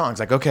them like songs.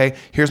 Like, okay,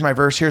 here's my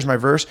verse.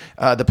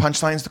 The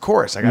punchline's the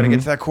chorus. I got to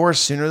get to that chorus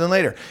sooner than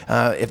later.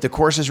 If the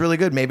chorus is really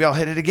good, maybe I'll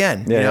hit it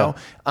again.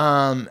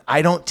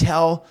 I don't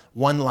tell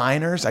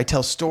one-liners. I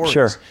tell stories.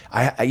 Sure.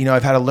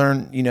 I've had to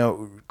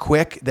learn,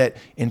 quick that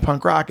in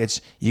punk rock it's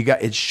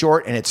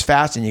short and it's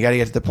fast and you got to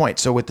get to the point.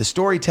 So with the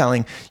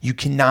storytelling, you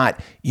cannot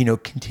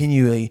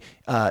continually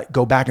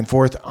go back and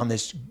forth on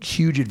this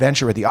huge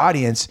adventure with the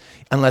audience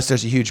unless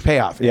there's a huge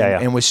payoff.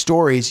 And with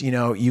stories, you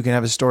can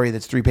have a story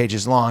that's 3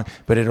 pages long,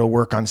 but it'll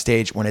work on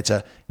stage when it's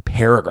a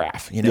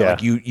paragraph,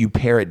 like you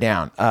pare it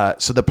down.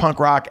 So the punk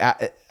rock,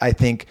 I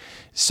think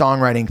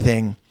songwriting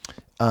thing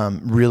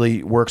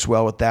really works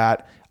well with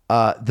that.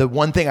 The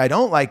one thing I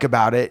don't like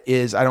about it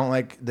is I don't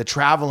like the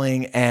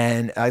traveling,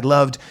 and I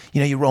loved,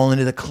 you roll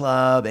into the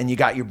club and you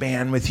got your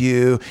band with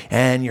you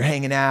and you're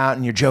hanging out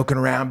and you're joking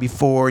around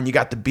before and you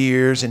got the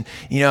beers and,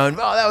 and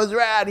oh, that was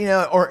rad,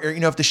 or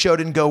if the show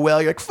didn't go well,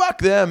 you're like, fuck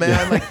them,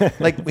 man.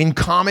 Like in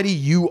comedy,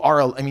 you're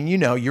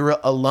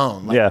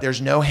alone. Like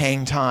there's no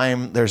hang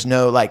time. There's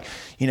no like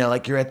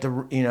you're at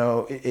the,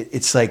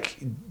 it's like,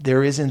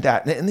 there isn't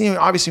that. And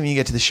obviously when you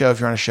get to the show, if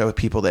you're on a show with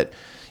people that,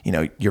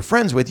 you're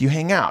friends with, you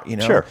hang out,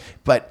 Sure.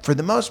 But for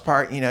the most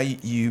part,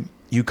 you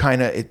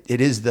kind of,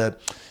 it is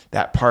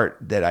that part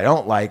that I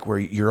don't like, where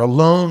you're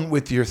alone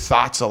with your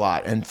thoughts a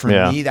lot. And for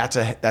me, that's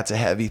a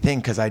heavy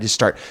thing. Cause I just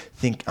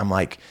I'm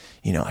like,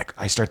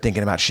 I start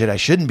thinking about shit I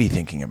shouldn't be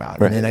thinking about.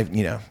 Right. And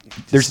then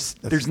there's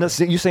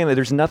you're saying that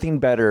there's nothing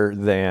better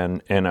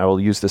than, and I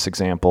will use this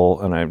example,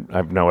 and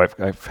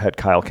I've had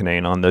Kyle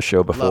Kinane on this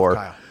show before.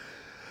 Love Kyle.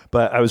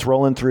 But I was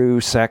rolling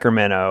through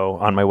Sacramento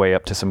on my way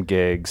up to some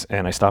gigs,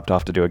 and I stopped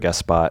off to do a guest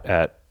spot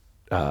at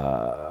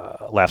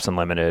Laughs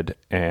Unlimited,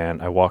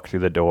 and I walked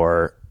through the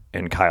door,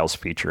 and Kyle's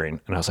featuring,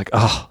 and I was like,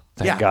 oh,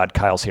 thank God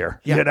Kyle's here,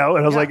 and I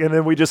was like, and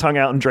then we just hung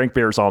out and drank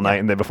beers all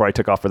night, and then before I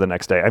took off for the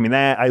next day. I mean,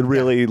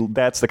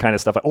 that's the kind of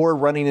stuff, or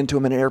running into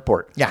him in an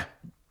airport. Yeah.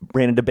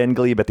 Ran into Ben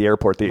Glebe at the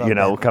airport,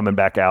 coming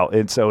back out.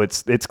 And so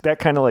it's that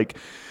kind of like,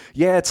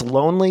 it's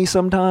lonely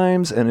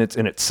sometimes, and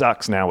it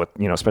sucks now with,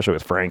 especially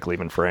with Frank,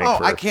 leaving Frank. Oh,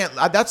 I can't.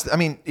 That's the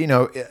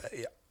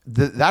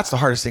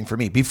hardest thing for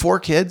me. Before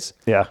kids,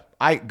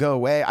 I go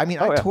away. I mean,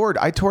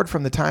 I toured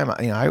from the time,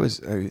 I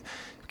was,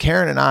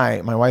 Karen and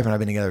I, my wife and I have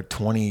been together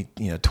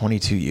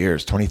 22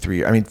 years, 23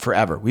 years. I mean,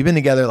 forever. We've been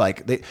together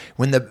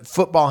when the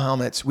football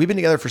helmets, we've been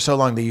together for so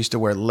long, they used to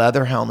wear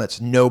leather helmets,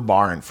 no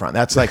bar in front.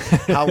 That's like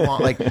how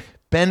long,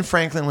 Ben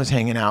Franklin was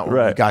hanging out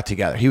when we got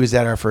together. He was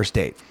at our first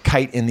date.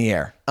 Kite in the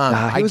air.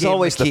 He was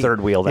always the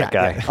third wheel, that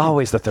guy. Yeah.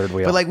 Always the third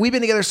wheel. But we've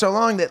been together so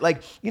long that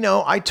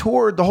I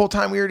toured the whole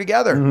time we were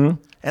together.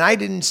 Mm-hmm. And I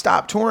didn't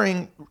stop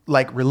touring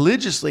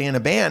religiously in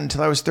a band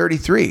until I was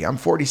 33. I'm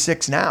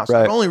 46 now. So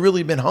I've only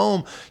really been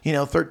home,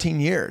 13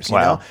 years.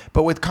 Wow.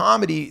 But with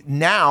comedy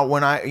now,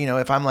 when I,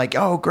 if I'm like,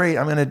 oh great,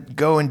 I'm going to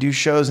go and do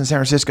shows in San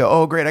Francisco.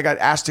 Oh great, I got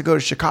asked to go to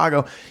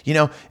Chicago.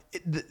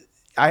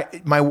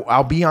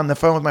 I'll be on the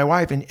phone with my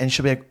wife and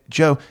she'll be like,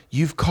 Joe,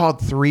 you've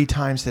called 3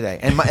 times today.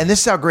 And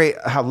this is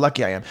how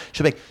lucky I am.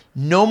 She'll be like,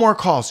 no more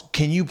calls.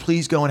 Can you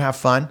please go and have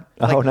fun?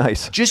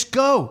 Nice. Just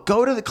go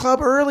to the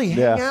club early,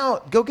 hang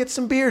out, go get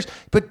some beers,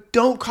 but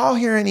don't call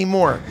here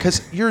anymore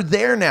because you're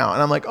there now.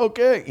 And I'm like,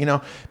 okay,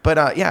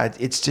 but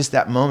it's just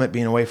that moment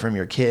being away from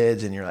your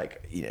kids and you're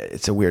like,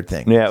 it's a weird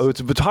thing. Yeah.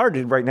 It's hard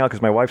right now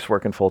because my wife's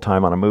working full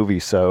time on a movie.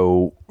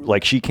 So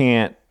she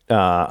can't,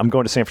 I'm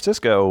going to San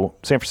Francisco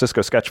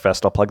Sketch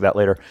Fest. I'll plug that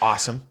later.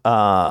 Awesome.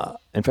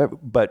 In fact,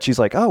 but she's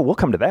like, oh, we'll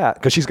come to that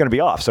because she's going to be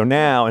off. So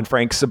now, and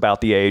Frank's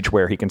about the age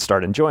where he can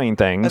start enjoying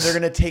things. And they're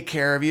going to take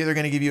care of you. They're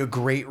going to give you a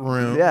great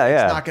room. Yeah.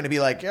 It's not going to be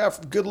like,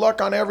 good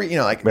luck on every,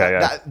 out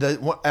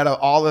of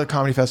all the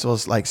comedy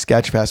festivals, like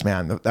Sketch Fest,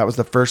 man, that was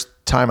the first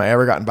time I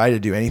ever got invited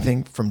to do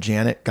anything from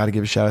Janet. Got to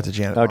give a shout out to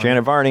Janet. Oh,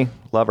 Janet Varney.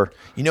 Love her.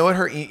 You know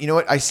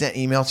what I sent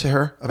email to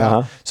her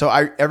about? So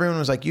everyone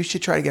was like, you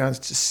should try to get on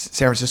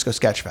San Francisco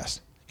Sketch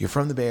Fest. You're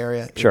from the Bay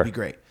Area. It would be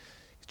great.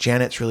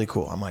 Janet's really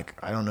cool. I'm like,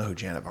 I don't know who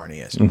Janet Varney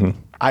is. Mm-hmm.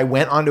 I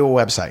went onto a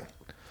website,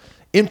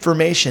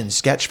 Information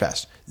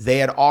Sketchfest. They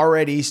had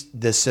already,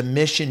 the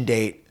submission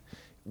date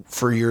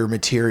for your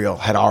material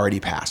had already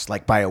passed,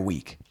 by a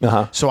week.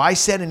 So I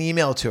sent an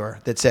email to her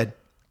that said,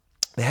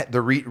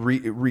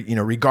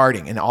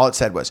 regarding, and all it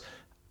said was,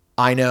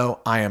 I know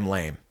I am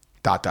lame. ...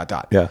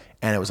 Yeah.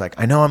 And it was like,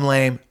 I know I'm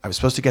lame. I was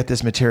supposed to get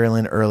this material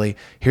in early.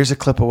 Here's a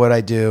clip of what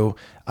I do.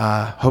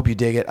 Hope you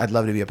dig it. I'd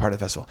love to be a part of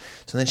the festival.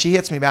 So then she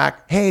hits me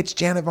back. Hey, it's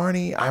Janet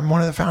Varney. I'm one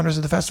of the founders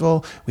of the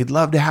festival. We'd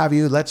love to have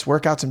you. Let's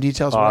work out some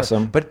details.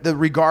 Awesome. But the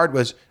regard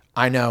was,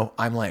 I know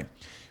I'm lame.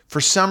 For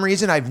some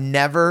reason,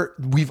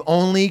 we've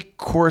only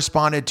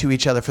corresponded to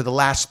each other for the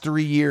last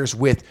 3 years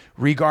with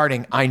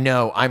regarding, I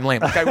know I'm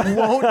lame. I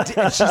won't.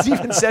 And she's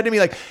even said to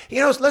me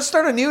let's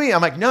start a new email.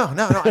 I'm like, no.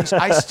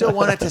 I still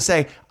wanted to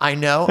say, I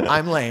know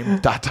I'm lame. ...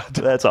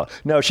 That's all.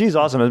 No, she's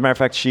awesome. As a matter of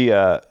fact,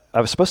 I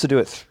was supposed to do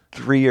it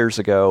 3 years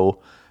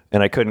ago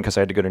and I couldn't because I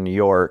had to go to New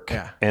York.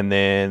 Yeah. And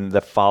then the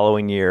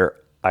following year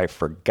I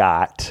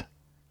forgot.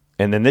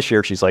 And then this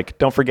year she's like,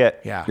 don't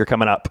forget, you're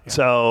coming up. Yeah.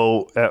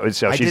 So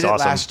she's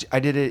awesome. I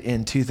did it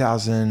in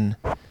 2000.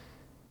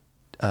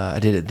 I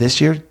did it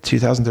this year,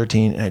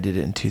 2013, and I did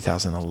it in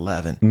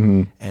 2011.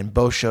 Mm-hmm. And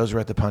both shows were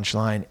at the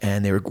Punchline.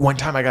 And one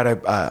time I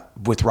got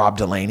with Rob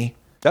Delaney.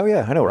 Oh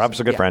yeah, I know. Rob's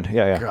a good friend.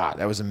 Yeah. God,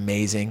 that was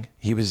amazing.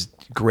 He was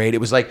great.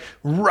 It was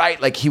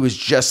he was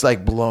just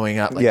blowing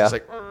up.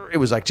 It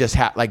was just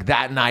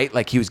that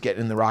night, he was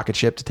getting in the rocket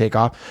ship to take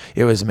off.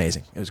 It was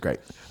amazing. It was great.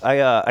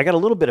 I got a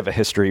little bit of a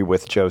history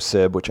with Joe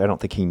Sib, which I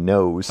don't think he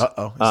knows.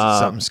 Uh-oh. Is it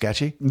something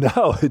sketchy?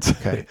 No, it's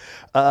okay.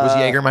 Was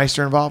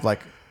Jägermeister involved?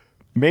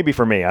 Maybe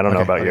for me. I don't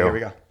know about you. Here we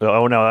go.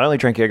 Oh, no. I only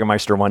drank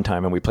Jägermeister one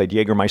time, and we played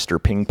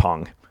Jägermeister ping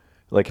pong.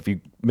 Like, if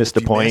you missed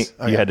a point,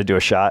 you had to do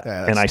a shot,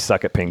 and I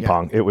suck at ping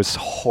pong. It was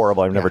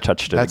horrible. I've never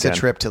touched it That's again. a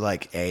trip to,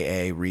 like,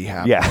 AA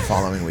rehab the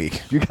following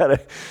week. You got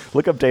to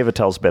look up David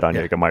Tell's bit on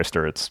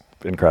Jägermeister. It's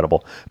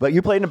incredible. But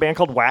you played in a band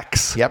called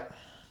Wax. Yep.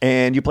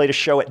 And you played a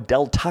show at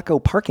Del Taco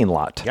parking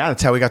lot. Yeah,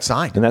 that's how we got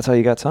signed. And that's how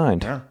you got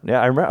signed.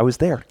 Yeah, I remember. I was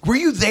there. Were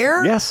you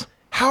there? Yes.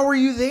 How were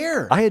you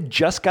there? I had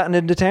just gotten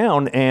into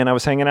town, and I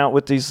was hanging out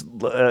with these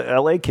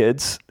L.A.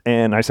 kids.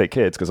 And I say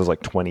kids because I was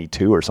like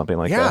 22 or something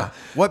like that. Yeah.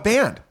 What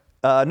band?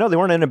 No, they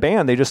weren't in a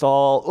band. They just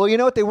all... Well, you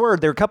know what they were?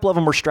 There were a couple of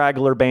them were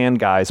straggler band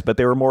guys, but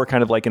they were more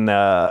kind of like in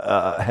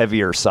the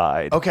heavier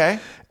side. Okay.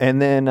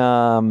 And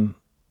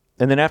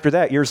then after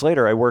that, years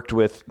later, I worked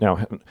with...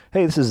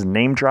 Hey, this is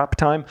name drop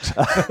time.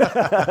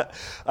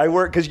 I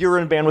worked... Because you were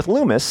in a band with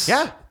Loomis.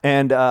 Yeah.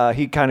 And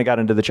he kind of got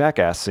into the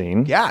Jackass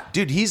scene. Yeah.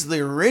 Dude, he's the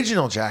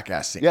original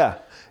Jackass scene. Yeah.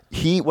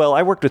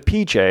 I worked with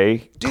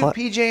PJ. Dude,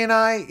 PJ and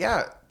I...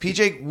 Yeah.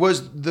 PJ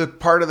was the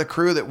part of the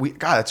crew that we...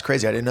 God, that's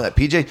crazy. I didn't know that.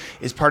 PJ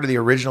is part of the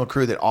original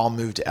crew that all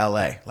moved to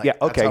L.A. Like, yeah,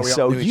 okay.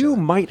 So you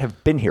might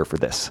have been here for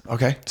this.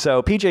 Okay.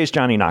 So PJ is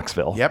Johnny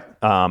Knoxville. Yep.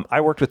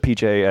 I worked with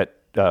PJ at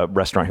a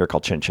restaurant here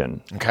called Chin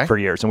Chin for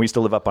years, and we used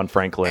to live up on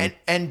Franklin.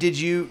 And did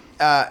you...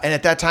 and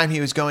at that time, he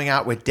was going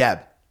out with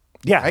Deb.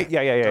 Yeah. Right? Yeah.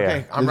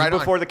 Okay, I'm right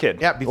before on. the kid.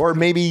 Yeah. Or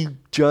maybe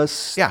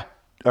just... Yeah.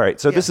 All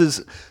right. So this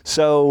is...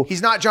 So...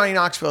 He's not Johnny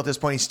Knoxville at this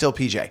point. He's still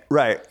PJ.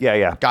 Right.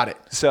 Yeah. Got it.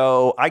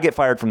 So I get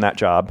fired from that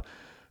job.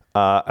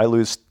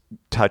 I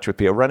touch with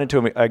people. Run into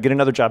him. I get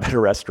another job at a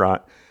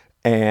restaurant,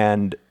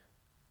 and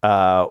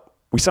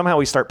we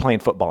start playing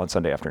football on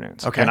Sunday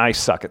afternoons. Okay. And I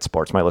suck at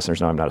sports. My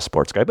listeners know I'm not a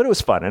sports guy, but it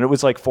was fun, and it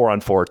was like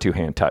 4-on-4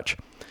 2-hand touch.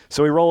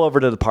 So we roll over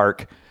to the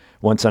park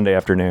one Sunday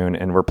afternoon,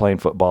 and we're playing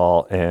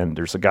football, and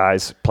there's the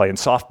guys playing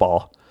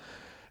softball.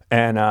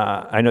 And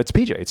I know it's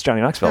PJ. It's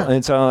Johnny Knoxville. Yeah.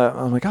 And so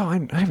I'm like, I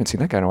haven't seen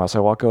that guy in a while. So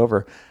I walk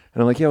over,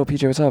 and I'm like, yo,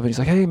 PJ, what's up? And he's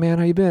like, hey, man,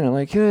 how you been? I'm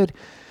like, good.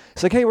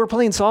 He's like, hey, we're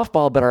playing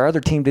softball, but our other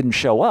team didn't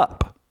show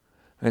up.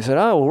 I said,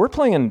 oh, well, we're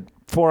playing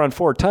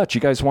 4-on-4 touch.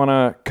 You guys want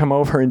to come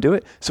over and do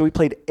it? So we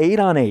played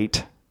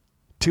 8-on-8,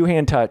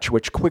 2-hand touch,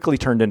 which quickly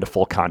turned into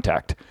full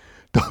contact.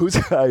 Those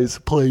guys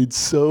played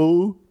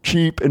so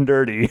cheap and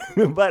dirty,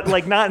 but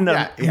like not in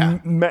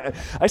a...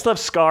 I still have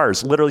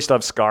scars, literally still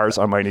have scars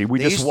on my knee. We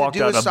just walked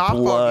out of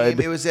blood.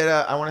 Game. It was at,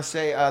 I want to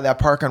say, that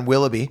park on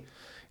Willoughby.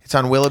 It's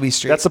on Willoughby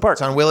Street. That's the park.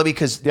 It's on Willoughby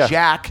because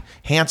Jack,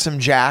 Handsome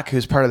Jack,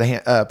 who's part of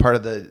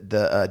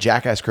the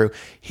Jackass crew,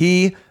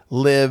 he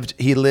lived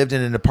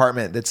in an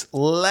apartment that's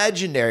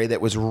legendary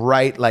that was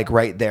right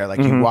there. Like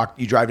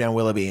you drive down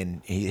Willoughby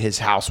and his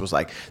house was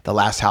like the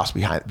last house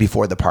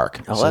before the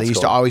park. So they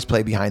used to always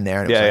play behind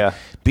there. And it was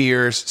like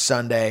beers,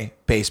 Sunday,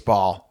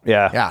 baseball.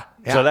 Yeah.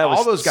 So that was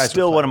all those guys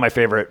still one of my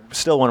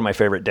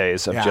favorite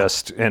days of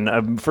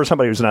for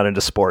somebody who's not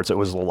into sports, it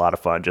was a lot of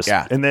fun.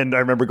 And then I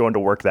remember going to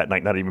work that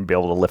night, not even be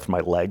able to lift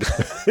my leg.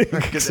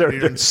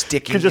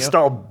 Sticking just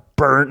all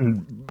burnt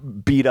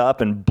and beat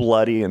up and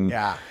bloody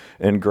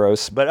and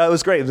gross. But it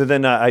was great.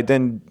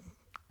 Then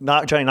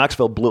Johnny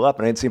Knoxville blew up,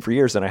 and I hadn't seen him for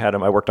years. And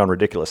I worked on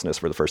Ridiculousness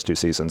for the first 2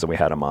 seasons, and we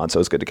had him on. So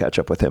it was good to catch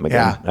up with him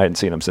again. I hadn't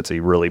seen him since he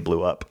really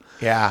blew up.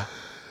 Yeah.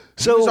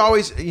 So he was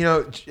always,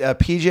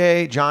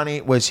 PJ, Johnny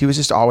he was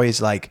just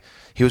always like,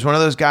 he was one of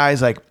those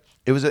guys, like,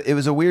 it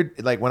was a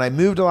weird, like when I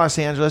moved to Los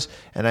Angeles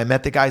and I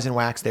met the guys in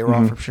Wax, they were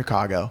all from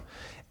Chicago.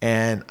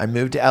 And I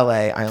moved to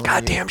LA.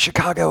 Goddamn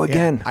Chicago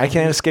again. Yeah, I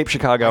can't escape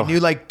Chicago. I knew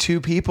like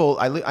 2 people.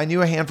 I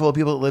knew a handful of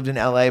people that lived in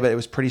LA, but it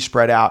was pretty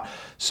spread out.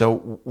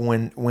 So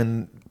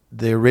when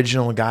the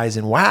original guys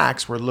in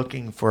Wax were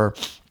looking for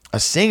a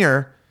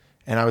singer,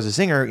 and I was a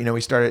singer,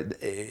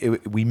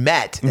 we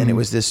met, and it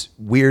was this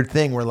weird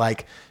thing where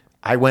like,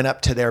 I went up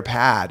to their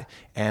pad,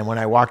 and when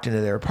I walked into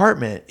their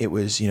apartment, it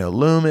was,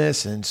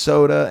 Loomis and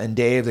Soda and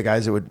Dave, the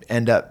guys that would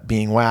end up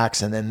being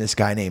Wax, and then this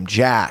guy named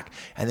Jack.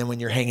 And then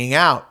when you're hanging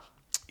out,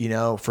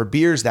 for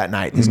beers that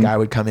night, this guy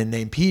would come in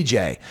named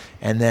PJ.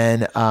 And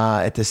then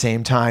at the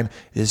same time,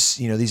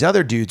 these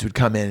other dudes would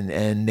come in,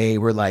 and they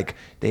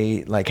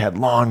had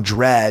long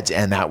dreads,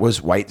 and that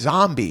was White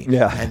Zombie.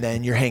 Yeah. And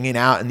then you're hanging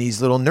out, and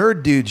these little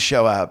nerd dudes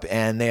show up,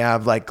 and they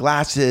have like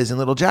glasses and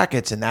little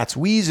jackets, and that's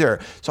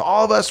Weezer. So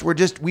all of us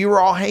we were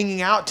all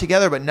hanging out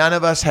together, but none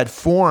of us had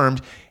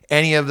formed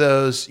any of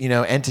those,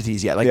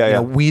 entities yet. Like,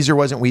 Weezer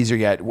wasn't Weezer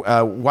yet.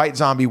 White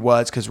Zombie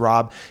was, because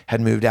Rob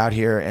had moved out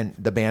here and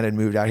the band had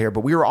moved out here. But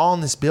we were all in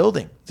this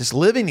building, just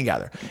living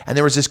together. And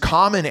there was this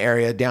common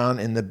area down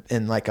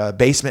in like a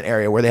basement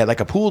area where they had like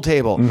a pool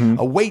table,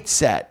 a weight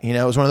set.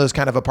 It was one of those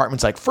kind of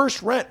apartments, like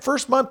first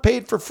month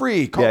paid for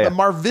free, called the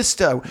Mar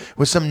Vista,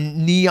 with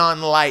some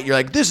neon light. You're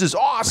like, this is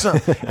awesome.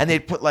 And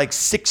they'd put like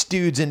 6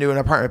 dudes into an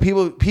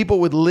apartment. People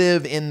would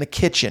live in the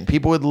kitchen.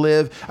 People would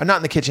live, not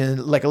in the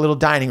kitchen, like a little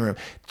dining room.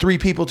 3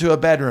 people to a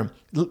bedroom.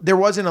 There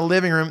wasn't a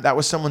living room. That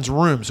was someone's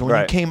room. So when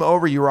you came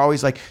over, you were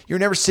always like, you're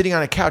never sitting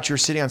on a couch. You're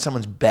sitting on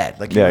someone's bed.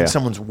 Like you're in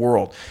someone's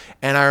world.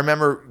 And I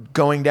remember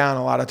going down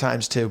a lot of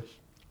times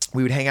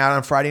we would hang out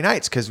on Friday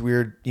nights because we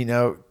were,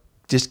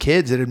 just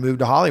kids that had moved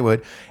to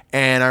Hollywood.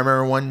 And I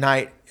remember one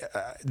night,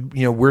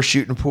 we're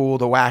shooting pool,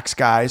 the wax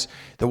guys,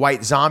 the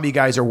white zombie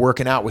guys are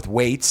working out with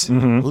weights,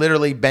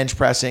 literally bench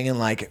pressing, and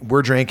like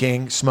we're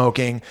drinking,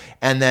 smoking,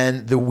 and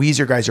then the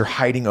Weezer guys are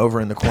hiding over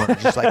in the corner,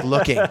 just like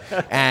looking,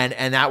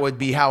 and that would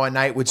be how a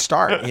night would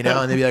start,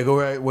 and they'd be like, all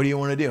right, what do you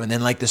want to do? And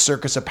then like the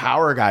Circus of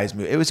Power guys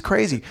move. It was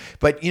crazy,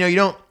 but you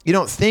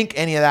don't think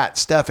any of that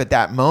stuff at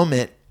that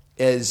moment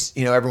is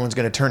everyone's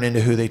going to turn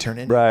into who they turn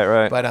into.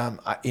 Right. But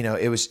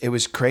it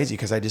was crazy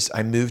because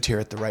I moved here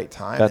at the right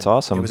time. That's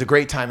awesome. It was a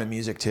great time in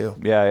music too.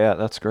 Yeah,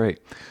 that's great.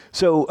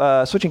 So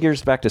switching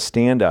gears back to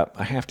stand up,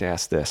 I have to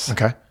ask this.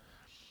 Okay.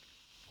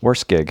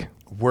 Worst gig.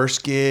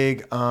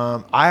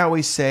 I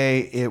always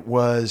say it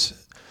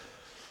was.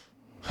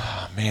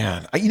 Oh,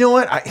 man, you know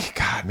what?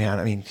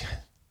 I mean,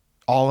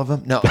 all of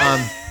them. No,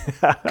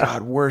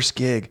 God, worst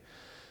gig.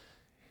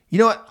 You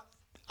know what?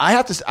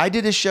 I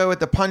did a show at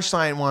the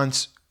Punchline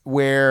once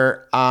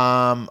where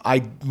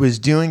I was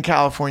doing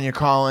California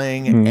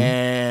Calling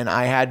and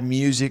I had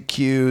music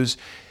cues.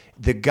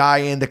 The guy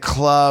in the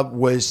club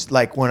was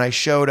like, when I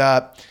showed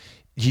up,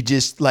 he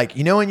just like,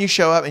 when you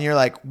show up and you're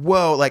like,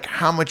 whoa, like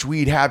how much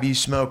weed have you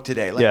smoked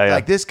today?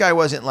 Like this guy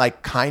wasn't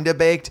like kind of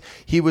baked.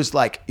 He was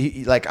like,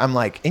 I'm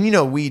like,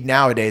 and weed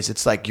nowadays,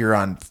 it's like you're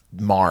on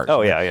Mars.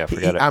 Oh yeah.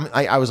 Forget it.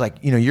 I was like,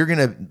 you're going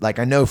to like,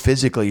 I know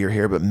physically you're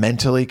here, but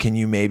mentally, can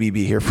you maybe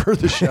be here for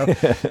the show?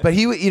 But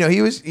he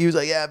was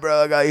like, yeah,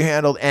 bro, I got you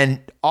handled.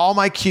 And all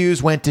my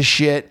cues went to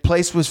shit.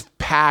 Place was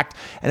packed.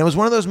 And it was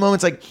one of those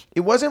moments, like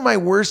it wasn't my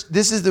worst.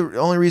 This is the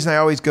only reason I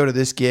always go to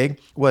this gig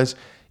was,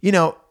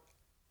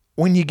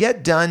 when you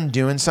get done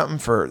doing something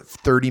for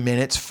 30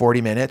 minutes,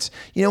 40 minutes,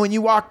 when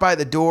you walk by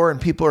the door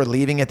and people are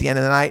leaving at the end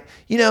of the night,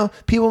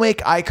 people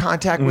make eye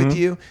contact with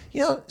you.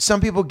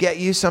 Some people get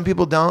you, some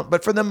people don't.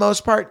 But for the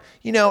most part,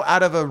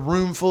 out of a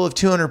room full of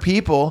 200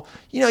 people,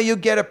 you'll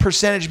get a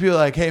percentage of people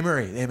like, hey,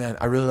 Murray, hey, man,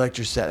 I really liked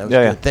your set. That was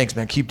good. Yeah. Thanks,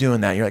 man. Keep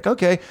doing that. You're like,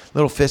 okay,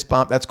 little fist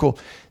bump. That's cool.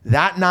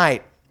 That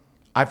night,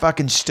 I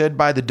fucking stood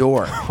by the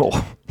door.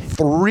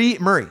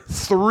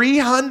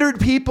 300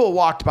 people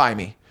walked by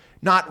me.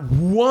 Not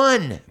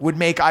one would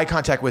make eye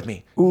contact with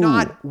me. Ooh.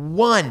 Not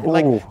one. Ooh.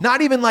 Like not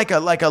even like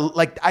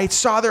I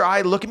saw their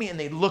eye look at me and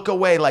they look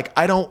away. Like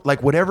I don't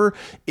like whatever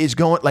is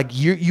going. Like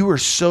you are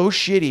so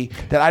shitty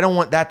that I don't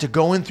want that to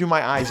go in through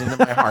my eyes into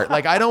my heart.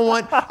 Like I don't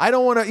want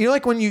to.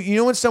 Like when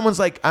when someone's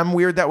like, I'm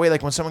weird that way.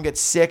 Like when someone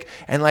gets sick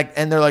and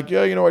they're like,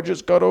 yeah, I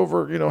just got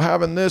over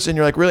having this, and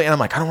you're like, really? And I'm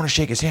like, I don't want to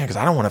shake his hand because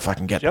I don't want to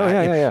fucking get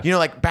that. Yeah.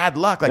 Like bad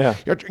luck.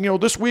 Like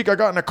this week I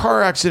got in a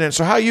car accident.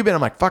 So how you been?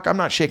 I'm like, fuck, I'm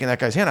not shaking that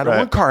guy's hand. I don't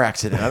want car accident.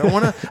 I don't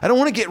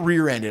want to get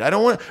rear-ended. I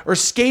don't want to, or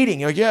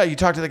skating. You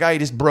talk to the guy, he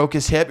just broke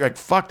his hip. You're like,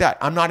 fuck that.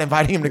 I'm not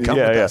inviting him to come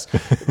with us.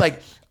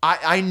 Like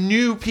I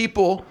knew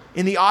people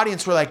in the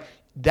audience were like,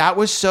 that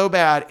was so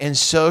bad and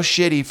so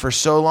shitty for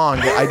so long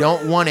that I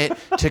don't want it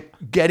to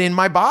get in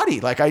my body.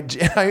 Like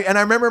and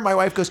I remember my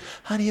wife goes,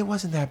 honey, it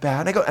wasn't that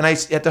bad. And I go, and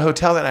at the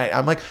hotel that night,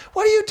 I'm like,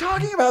 what are you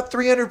talking about?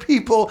 300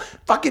 people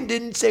fucking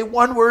didn't say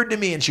one word to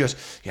me. And she goes,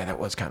 yeah, that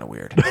was kind of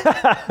weird.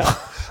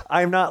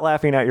 I'm not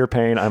laughing at your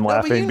pain. I'm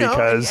laughing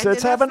because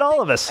it's happened to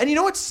all of us. And you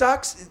know what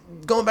sucks?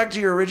 Going back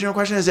to your original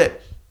question is that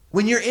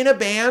when you're in a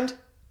band,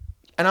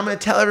 and I'm going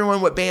to tell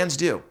everyone what bands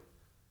do,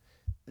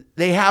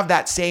 they have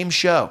that same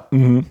show.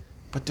 Mm-hmm.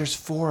 But there's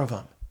 4 of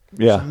them.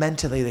 Yeah. So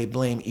mentally, they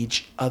blame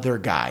each other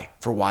guy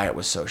for why it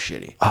was so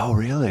shitty. Oh,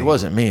 really? It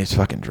wasn't me. It's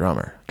fucking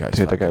drummer.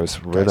 Dude, that guy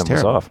was rhythm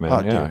was off,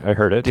 man. Yeah, dude, I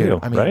heard it too.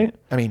 Right?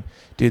 I mean,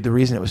 dude, the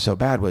reason it was so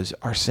bad was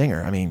our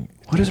singer.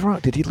 What is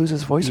wrong? Did he lose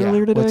his voice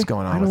earlier today? What's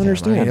going on? I don't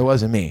understand. It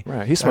wasn't me.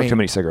 Right. He smoked too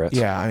many cigarettes.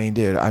 Yeah.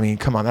 Dude.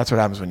 Come on. That's what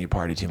happens when you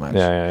party too much.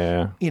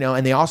 Yeah.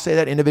 And they all say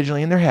that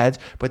individually in their heads,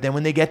 but then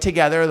when they get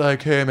together, they're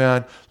like, hey,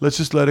 man, let's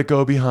just let it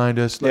go behind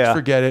us. Let's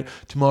forget it.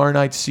 Tomorrow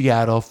night,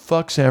 Seattle.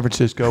 Fuck San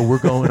Francisco. We're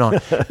going on.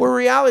 Where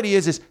reality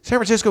is San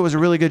Francisco was a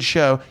really good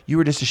show. You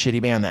were just a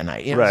shitty band that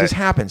night. It just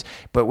happens.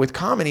 But with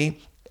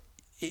comedy,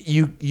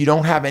 you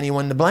don't have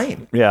anyone to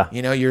blame. Yeah.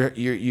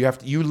 You have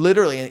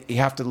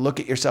to look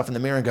at yourself in the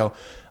mirror and go,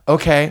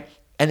 okay.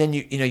 And then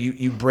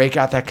you break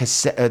out that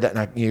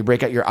cassette, you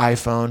break out your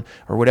iPhone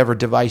or whatever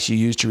device you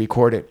use to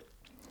record it.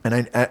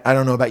 And I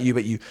don't know about you,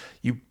 but you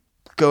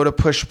go to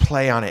push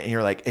play on it and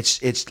you're like,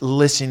 it's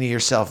listening to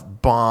yourself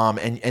bomb.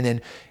 And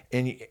then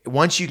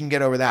once you can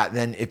get over that,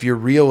 then if you're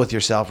real with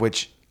yourself,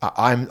 which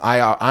I'm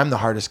the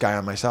hardest guy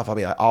on myself. I'm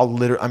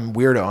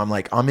weirdo. I'm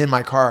like, I'm in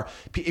my car.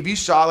 If you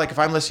saw, like, if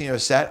I'm listening to a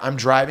set, I'm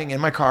driving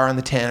in my car on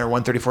the 10 or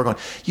 134 going,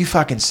 you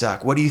fucking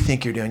suck. What do you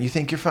think you're doing? You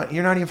think you're fun?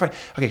 You're not even fun.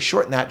 Okay,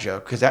 shorten that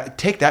joke because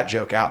take that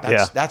joke out.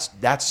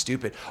 That's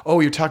stupid. Oh,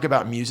 you're talking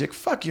about music?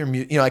 Fuck your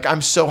music. Like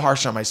I'm so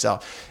harsh on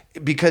myself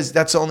because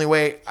that's the only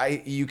way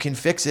you can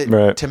fix it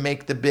to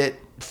make the bit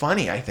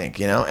funny, I think,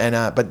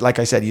 but like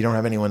I said, you don't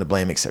have anyone to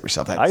blame except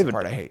yourself. That's the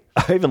part I hate.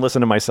 I even listen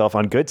to myself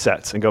on good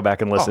sets and go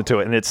back and listen to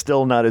it, and it's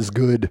still not as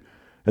good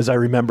as I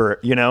remember.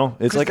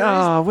 It's like,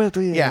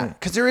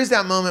 because there is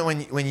that moment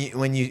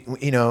when you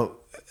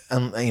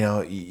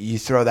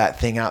throw that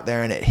thing out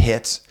there and it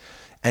hits,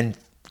 and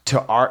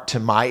to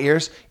my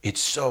ears, it's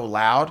so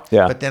loud.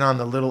 Yeah. But then on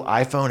the little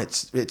iPhone,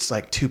 it's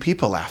like two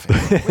people laughing.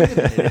 Wait a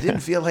minute, it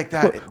didn't feel like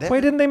that. Why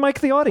didn't they mic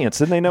the audience?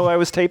 Didn't they know I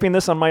was taping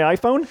this on my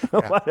iPhone?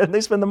 Why didn't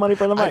they spend the money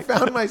for the mic? I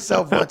found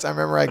myself once. I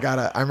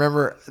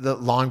remember the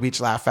Long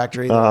Beach Laugh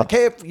Factory. They're like,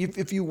 hey,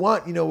 if you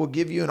want, we'll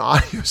give you an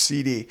audio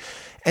CD.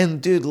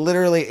 And dude,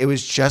 literally, it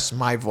was just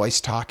my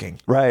voice talking.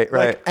 Right.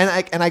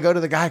 And I go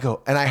to the guy,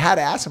 and I had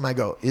to ask him. I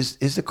go, is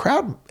the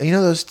crowd?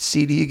 Those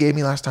CD you gave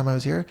me last time I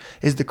was here?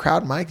 Is the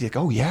crowd mic'd? He's like,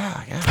 oh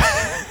yeah.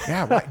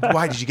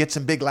 Why did you get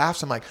some big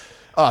laughs? I'm like,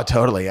 oh,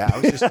 totally. Yeah.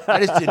 I just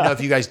didn't know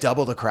if you guys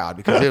doubled the crowd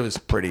because it's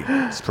pretty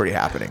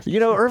happening.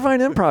 Irvine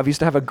Improv used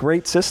to have a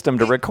great system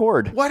to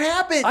record. What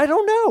happened? I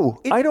don't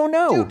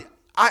know. Dude,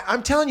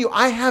 I'm telling you,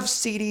 I have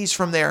CDs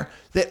from there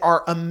that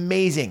are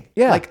amazing.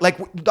 Yeah. Like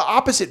the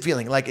opposite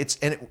feeling.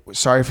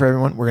 Sorry for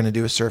everyone. We're going to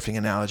do a surfing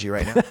analogy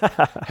right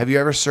now. Have you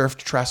ever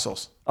surfed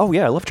trestles? Oh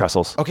yeah. I love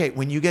trestles. Okay.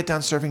 When you get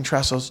done surfing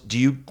trestles,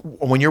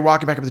 when you're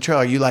walking back up the trail,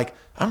 are you like,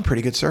 I'm a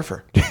pretty good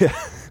surfer? Yeah.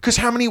 Because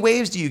how many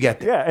waves do you get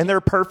there? Yeah. And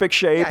they're perfect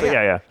shape.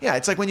 Yeah. Yeah.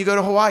 It's like when you go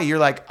to Hawaii, you're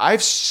like,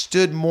 I've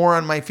stood more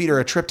on my feet, or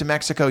a trip to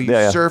Mexico.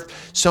 You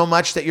surf so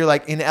much that you're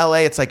like, in LA,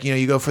 it's like,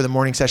 you go for the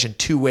morning session,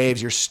 2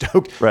 waves, you're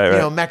stoked.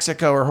 Right.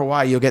 Mexico or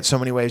Hawaii, you'll get so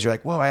many waves. You're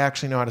like, whoa, I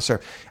actually know how to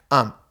surf.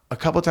 A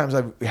couple of times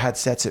I've had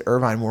sets at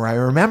Irvine where I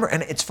remember,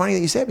 and it's funny that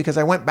you say it because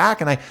I went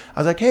back and I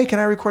was like, hey, can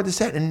I record the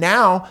set? And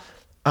now,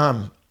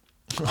 all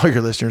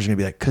your listeners are going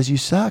to be like, because you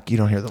suck. You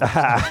don't hear the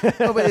last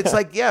No, but it's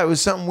like, it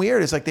was something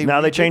weird. It's like they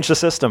changed the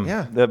system.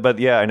 Yeah. But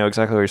I know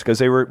exactly what it is, because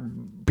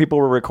people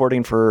were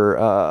recording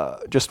for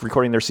just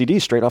recording their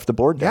CDs straight off the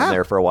board down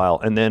there for a while.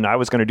 And then I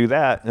was going to do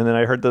that. And then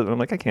I heard I'm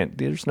like, I can't,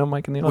 there's no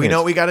mic in the audience. We know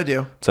what we got to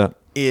do. So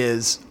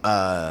is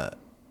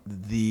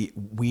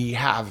we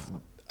have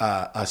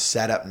a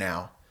setup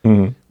now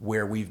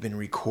where we've been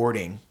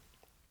recording,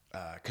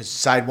 because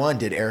Side 1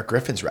 did Eric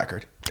Griffin's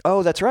record.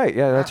 Oh, that's right.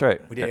 Yeah, that's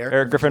right. We did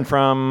Eric Griffin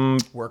from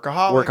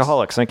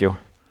Workaholics. Thank you.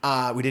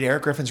 We did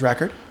Eric Griffin's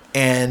record,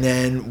 and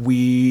then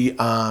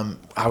long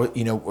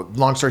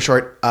story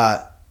short,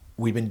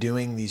 we've been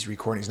doing these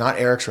recordings, not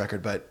Eric's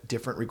record, but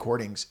different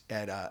recordings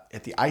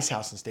at the Ice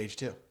House in Stage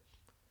 2. And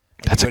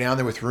you go down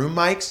there with room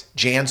mics.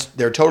 Jan's,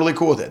 they're totally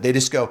cool with it. They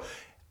just go,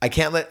 I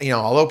can't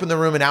I'll open the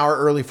room an hour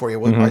early for you.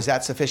 Well, is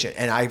that sufficient?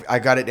 And I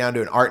got it down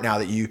to an art now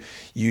that you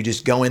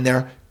just go in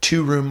there,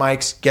 2 room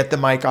mics, get the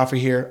mic off of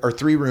here, or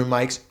 3 room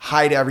mics,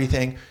 hide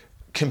everything,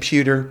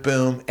 computer,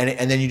 boom.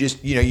 And then you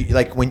just,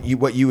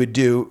 what you would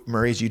do,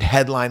 Murray, is you'd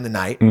headline the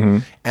night,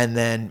 and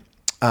then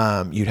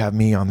you'd have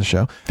me on the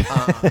show,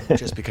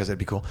 just because it'd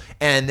be cool.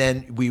 And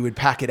then we would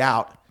pack it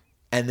out.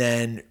 And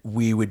then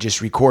we would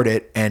just record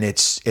it, and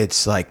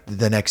it's like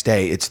the next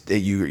day.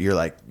 You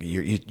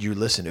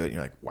listen to it, and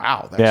you're like,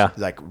 wow, that's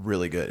like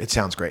really good. It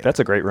sounds great. That's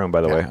a great room,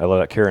 by the way. I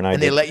love that. Kira and I.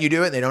 And they let you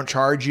do it. They don't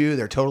charge you.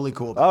 They're totally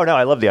cool. Oh no,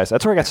 I love the Ice.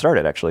 That's where I got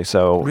started, actually.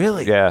 So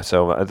really, yeah.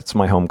 So it's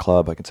my home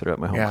club. I consider it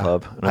my home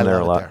club. And I'm there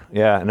a lot. There.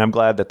 Yeah, and I'm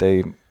glad that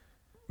they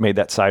made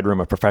that side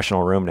room a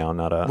professional room now,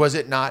 not a. Was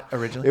it not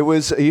originally?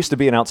 It used to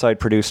be an outside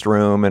produced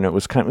room, and it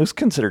was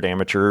considered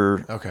amateur,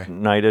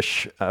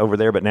 nightish over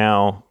there. But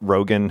now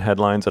Rogan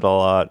headlines it a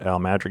lot, Al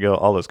Madrigal,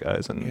 all those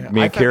guys, and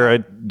me and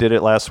Kira did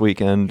it last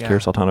weekend. Kira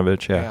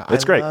Sultanovich,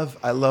 it's great.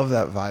 I love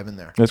that vibe in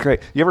there. It's great.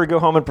 You ever go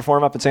home and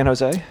perform up in San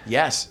Jose?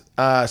 Yes,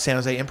 San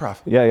Jose Improv.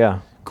 Yeah.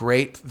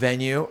 Great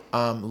venue.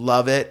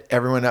 Love it.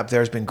 Everyone up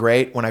there has been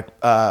great. When I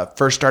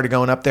first started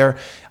going up there.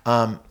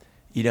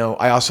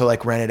 I also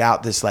rented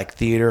out this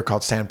theater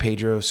called San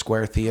Pedro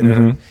Square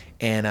Theater,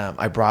 and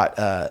I brought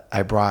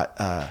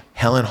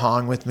Helen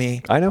Hong with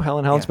me. I know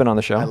Helen. Helen's been on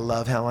the show. I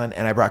love Helen,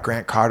 and I brought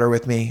Grant Carter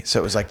with me. So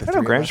it was like the three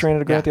of us. Grant ran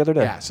into Grant the other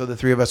day. Yeah, so the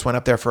 3 of us went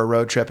up there for a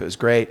road trip. It was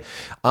great,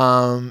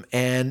 and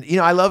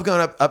I love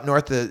going up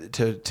north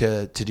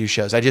to do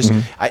shows. The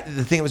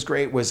thing that was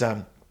great was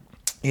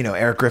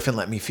Eric Griffin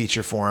let me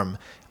feature for him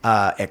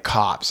at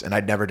Cobb's, and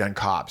I'd never done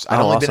Cobb's. I'd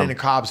only been into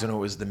Cobb's when it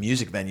was the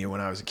music venue when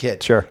I was a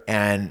kid. Sure.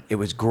 And it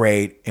was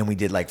great, and we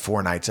did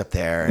 4 nights up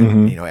there,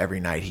 and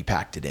every night he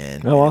packed it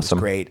in. Oh, awesome.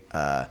 It was great.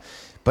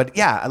 But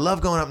yeah, I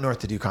love going up north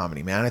to do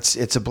comedy, man.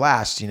 It's a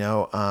blast,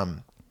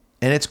 and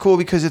it's cool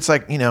because it's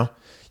you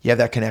have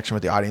that connection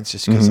with the audience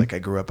just because I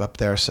grew up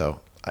there, so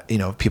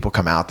people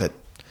come out that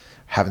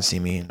haven't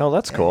seen me. Oh,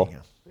 that's cool.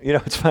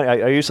 It's funny.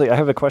 I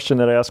have a question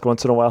that I ask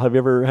once in a while. Have you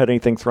ever had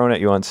anything thrown at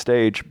you on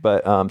stage?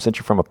 But since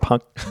you're from a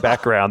punk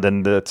background,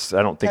 then I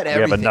don't think we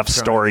have enough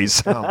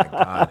stories. Oh my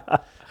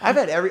God. I've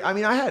had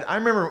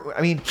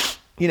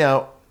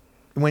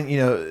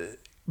when,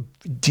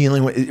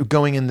 dealing with,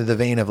 going into the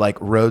vein of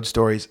road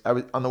stories, I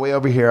was on the way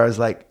over here. I was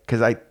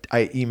because I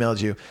emailed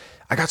you,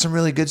 I got some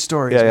really good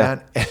stories,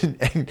 man.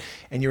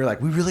 And you were like,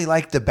 we really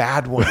like the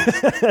bad ones.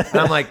 And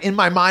I'm in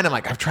my mind,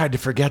 I've tried to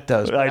forget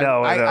those. I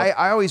know.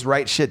 I always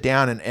write shit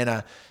down, and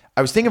I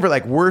was thinking for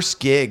worst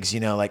gigs,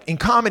 in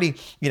comedy,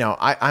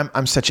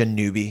 I'm such a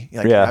newbie.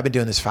 I've been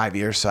doing this 5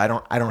 years, so I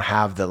don't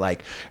have the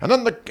and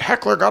then the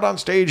heckler got on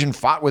stage and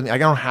fought with me. I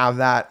don't have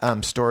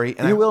that story.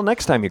 And you will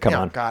next time you come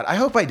on. God, I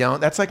hope I don't.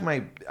 That's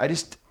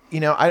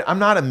I'm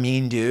not a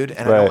mean dude,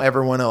 and I don't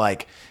ever want to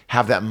like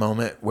have that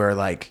moment where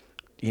like,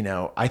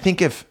 I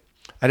think if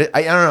I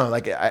don't know,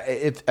 like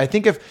I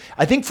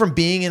think from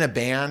being in a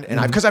band, and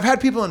because I've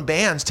had people in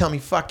bands tell me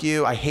 "fuck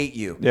you," I hate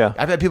you. Yeah,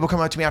 I've had people come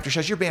up to me after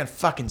shows, your band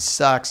fucking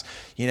sucks,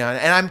 and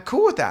I'm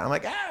cool with that. I'm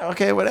like,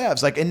 okay,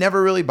 whatevs. Like it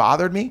never really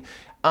bothered me.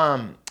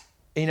 And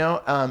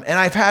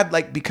I've had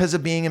like, because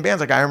of being in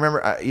bands, like I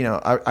remember,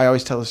 I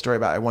always tell the story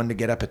about I wanted to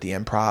get up at the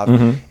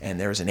Improv, and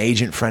there was an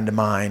agent friend of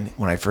mine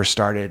when I first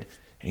started,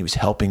 and he was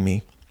helping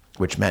me,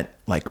 which meant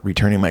like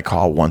returning my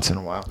call once in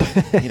a while,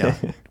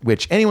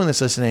 which anyone that's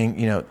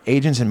listening,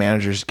 agents and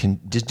managers can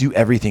just do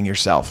everything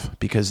yourself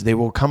because they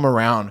will come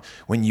around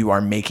when you are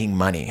making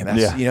money. And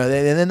that's, and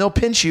then they'll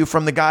pinch you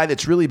from the guy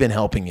that's really been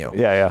helping you.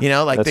 Yeah.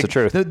 Yeah. Like that's the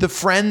truth. The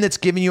friend that's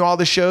giving you all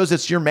the shows,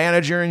 that's your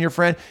manager and your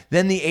friend.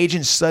 Then the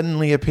agent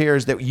suddenly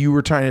appears that you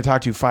were trying to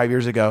talk to 5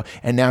 years ago.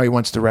 And now he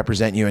wants to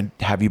represent you and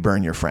have you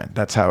burn your friend.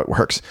 That's how it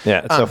works.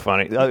 Yeah. It's so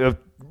funny.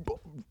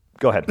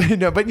 Go ahead.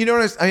 No, but you know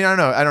what I don't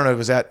know.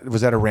 Was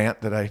that a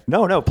rant that I?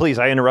 No, please.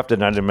 I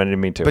interrupted and I didn't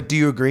mean to. But do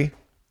you agree?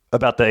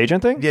 About the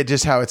agent thing? Yeah,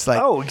 just how it's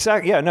like. Oh,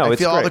 exactly. Yeah, no, I it's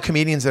feel great. all the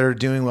comedians that are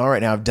doing well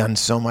right now have done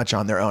so much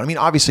on their own. I mean,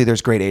 obviously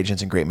there's great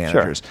agents and great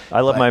managers. Sure.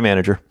 I love my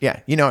manager.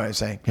 Yeah, you know what I'm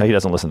saying. No, he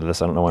doesn't listen to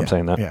this. I don't know why I'm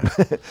saying that.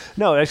 Yeah.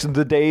 No, actually,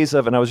 the days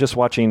of, and I was just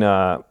watching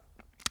A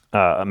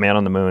Man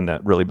on the Moon,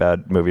 that really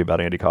bad movie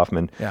about Andy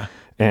Kaufman. Yeah.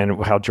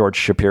 And how George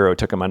Shapiro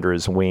took him under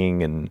his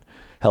wing and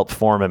helped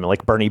form him. And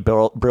like Bernie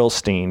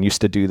Brillstein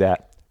used to do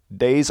that.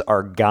 Days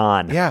are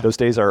gone. Yeah. Those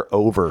days are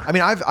over. I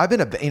mean, I've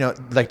been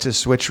like to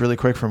switch really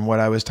quick from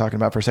what I was talking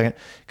about for a second,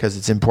 because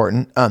it's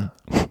important.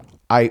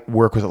 I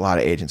work with a lot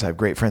of agents. I have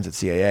great friends at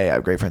CAA. I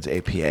have great friends at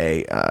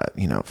APA.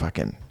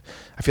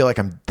 I feel like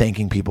I'm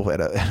thanking people at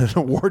an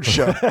award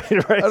show.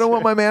 Right. I don't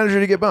want my manager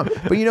to get bummed.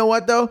 But you know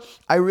what, though?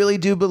 I really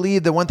do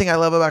believe the one thing I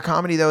love about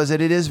comedy, though, is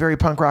that it is very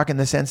punk rock in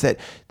the sense that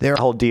the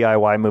whole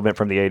DIY movement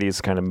from the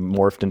 80s kind of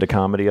morphed into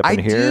comedy up in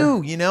here. I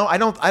do.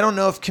 I don't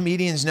know if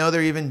comedians know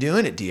they're even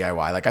doing it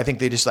DIY. Like, I think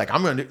they just like,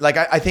 I'm going to do, like,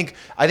 I think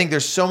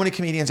there's so many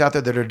comedians out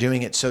there that are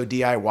doing it so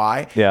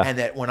DIY. Yeah. And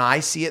that when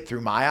I see it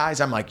through my eyes,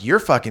 I'm like, you're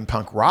fucking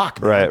punk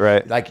rock, man.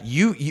 Right. Like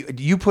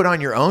you put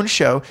on your own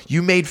show,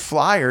 you made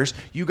flyers,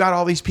 you got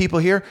all these people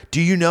here.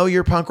 Do you know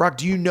you're punk rock?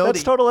 Do you know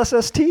that's total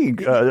SST?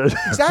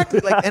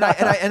 Exactly. Like,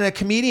 and a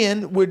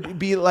comedian would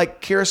be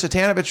like, Kira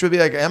Satanovich would be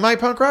like, am I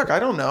punk rock? I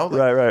don't know.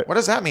 Like, right. What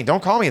does that mean?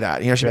 Don't call me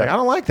that. She'd be like, I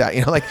don't like that.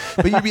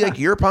 But you'd be like,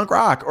 you're punk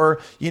rock.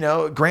 Or,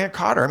 Grant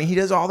Cotter. I mean, he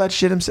does all that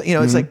shit himself.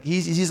 It's like,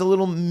 he's a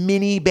little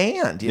mini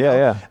band.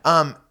 Yeah.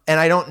 And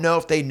I don't know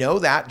if they know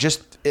that.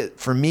 Just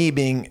for me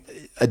being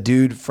a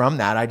dude from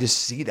that, I just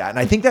see that. And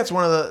I think that's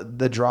one of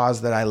the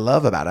draws that I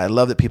love about it. I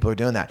love that people are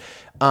doing that.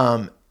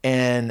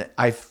 And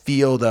I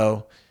feel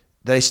though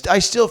that I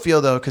still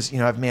feel though, because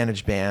I've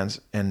managed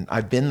bands and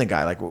I've been the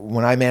guy. Like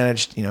when I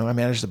managed, I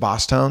managed the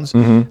Boss Tones.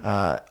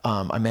 I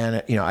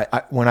managed,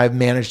 when I've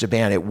managed a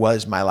band, it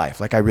was my life.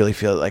 Like I really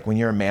feel like when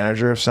you're a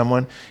manager of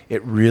someone,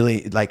 it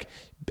really like.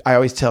 I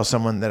always tell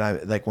someone that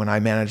I like when I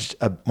managed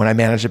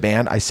a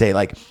band, I say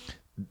like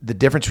the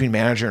difference between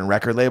manager and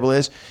record label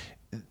is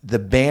the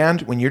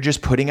band when you're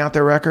just putting out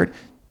their record,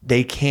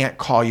 they can't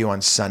call you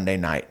on Sunday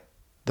night.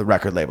 The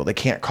record label, they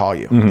can't call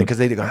you because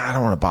they go, I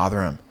don't want to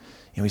bother him.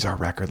 He's our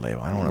record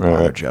label. I don't want to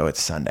bother Joe.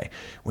 It's Sunday.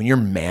 When you're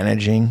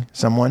managing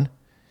someone,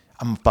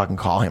 I'm gonna fucking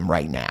call him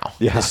right now.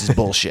 Yeah. This is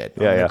bullshit.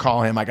 I'm gonna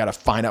call him. I got to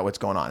find out what's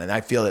going on. And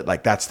I feel that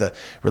like that's the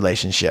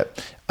relationship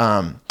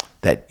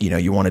that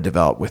you want to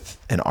develop with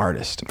an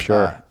artist.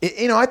 Sure.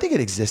 I think it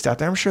exists out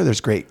there. I'm sure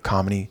there's great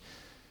comedy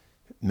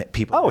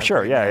people. Oh,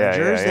 sure.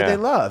 Managers that they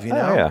love.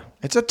 Yeah.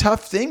 It's a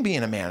tough thing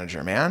being a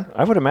manager, man.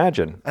 I would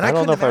imagine. And I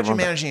couldn't imagine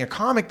managing a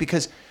comic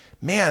because.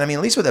 Man, I mean,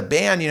 at least with a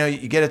band,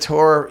 you get a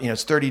tour,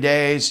 it's 30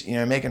 days,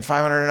 making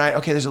 $500 a night.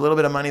 Okay, there's a little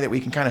bit of money that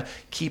we can kind of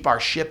keep our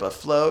ship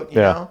afloat, you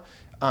know?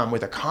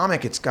 With a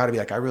comic, it's got to be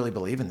like, I really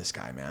believe in this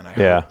guy, man.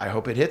 I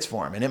hope it hits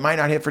for him. And it might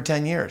not hit for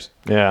 10 years.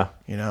 Yeah.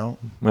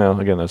 Well,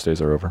 again, those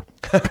days are over.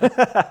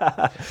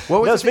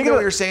 What was the thing that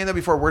you were saying, though,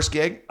 before worst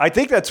gig? I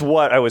think that's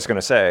what I was going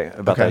to say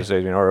about those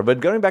days being over. But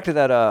going back to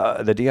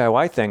that, the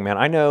DIY thing, man,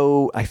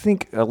 I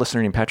think a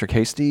listener named Patrick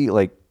Hasty,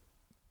 wanted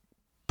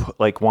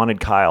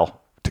Kyle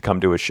to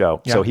come to his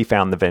show. Yeah. So he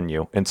found the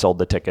venue and sold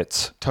the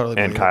tickets. Totally.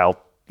 And Kyle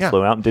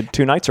flew out and did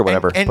 2 nights or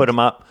whatever, put him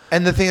up.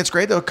 And the thing that's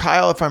great though,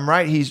 Kyle, if I'm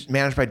right, he's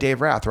managed by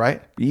Dave Rath,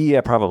 right?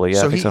 Yeah, probably.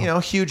 Yeah. So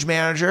he, huge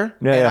manager.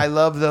 Yeah, and I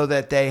love though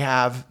that they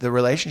have the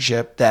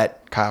relationship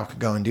that Kyle could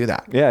go and do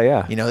that.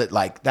 Yeah.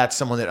 That that's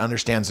someone that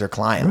understands their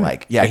client.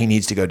 Right. He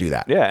needs to go do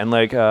that. Yeah. And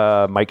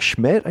Mike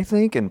Schmidt, I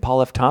think, and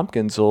Paul F.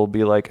 Tompkins will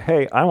be like,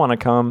 hey, I want to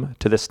come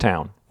to this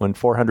town. When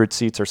 400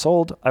 seats are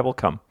sold, I will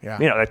come. Yeah.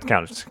 That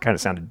kind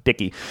of sounded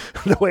dicky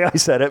the way I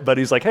said it, but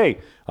he's like, hey,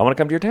 I want to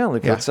come to your town.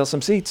 Let's sell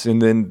some seats.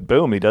 And then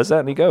boom, he does that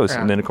and he goes.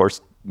 Yeah. And then of course,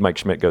 Mike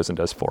Schmidt goes and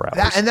does 4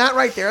 hours. And that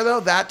right there though,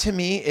 that to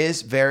me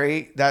is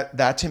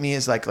that to me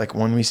is like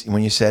when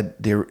you said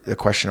the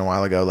question a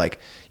while ago, like,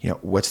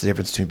 what's the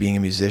difference between being a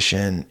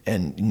musician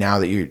and now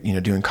that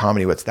you're doing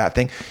comedy, what's that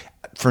thing?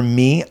 For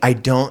me, I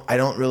don't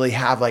really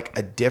have like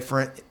a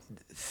different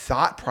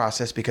thought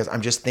process because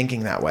I'm just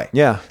thinking that way.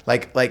 Yeah.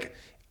 Like,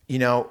 you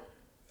know,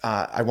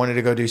 I wanted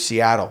to go do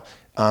Seattle,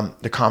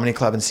 the comedy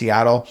club in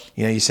Seattle.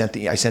 You know, I sent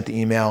the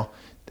email,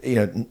 you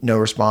know, no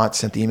response,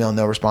 sent the email,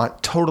 no response.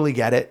 Totally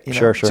get it. You know,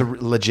 Sure. It's a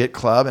legit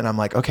club. And I'm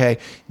like, okay,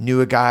 knew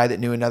a guy that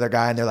knew another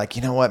guy. And they're like,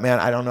 you know what, man,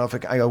 I don't know if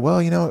I go,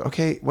 well, you know,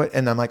 okay, what?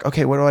 And I'm like,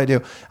 okay, what do I do?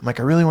 I'm like,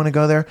 I really want to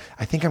go there.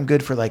 I think I'm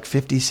good for like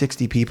 50,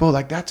 60 people.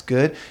 Like, that's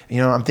good. You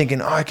know, I'm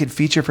thinking, I could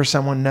feature for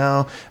someone.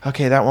 No,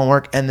 okay, that won't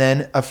work. And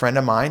then a friend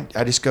of mine,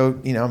 I just go,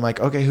 you know, I'm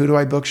like, okay, who do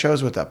I book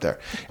shows with up there?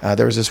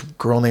 There was this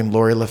girl named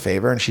Lori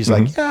Lefevre, and she's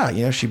like, yeah,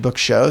 you know, she books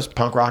shows,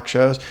 punk rock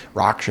shows,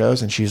 rock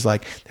shows. And she's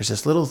like, there's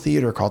this little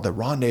theater called the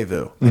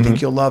Rendezvous. I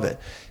think you'll love it.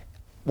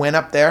 Went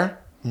up there.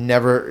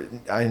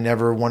 I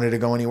never wanted to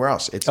go anywhere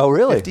else. It's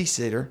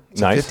 50-seater.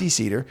 It's nice. a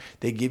 50-seater.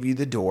 They give you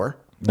the door.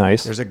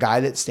 Nice. There's a guy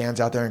that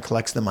stands out there and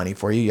collects the money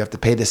for you. You have to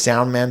pay the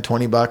sound man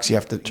 $20. You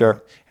have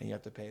to and you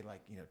have to pay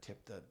like, you know,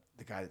 tip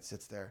the guy that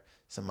sits there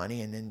some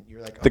money, and then you're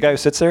like, okay. The guy who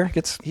sits there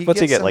what's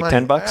he get? Like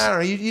 $10? I don't know.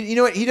 You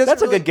know what? He doesn't.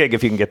 That's really, a good gig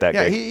if you can get that.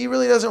 Yeah, gig. he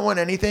really doesn't want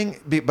anything.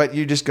 But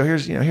you just go, here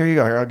you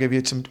go. Here, I'll give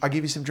you some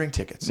drink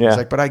tickets. Yeah. He's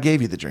like, but I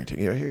gave you the drink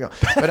ticket. You know, here you go.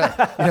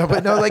 But you know,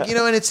 but no, like, you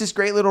know, and it's this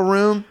great little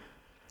room.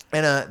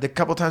 And the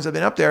couple times I've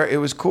been up there, it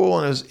was cool.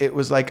 And it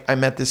was like, I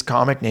met this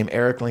comic named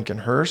Eric Lincoln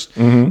Hurst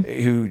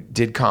who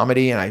did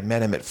comedy, and I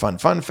met him at Fun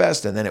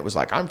Fest. And then it was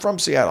like, I'm from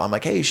Seattle. I'm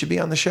like, hey, you should be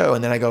on the show.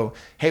 And then I go,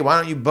 hey, why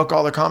don't you book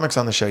all the comics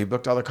on the show? You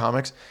booked all the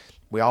comics.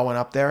 We all went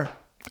up there.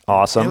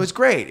 Awesome. And it was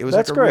great. It was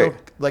That's like a great.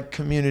 real like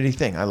community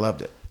thing. I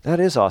loved it. That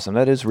is awesome.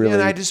 That is really.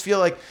 And I just feel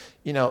like,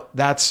 you know,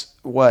 that's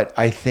what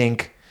I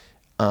think.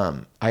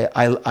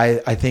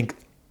 I think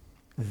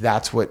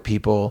that's what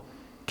people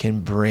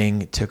can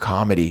bring to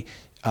comedy.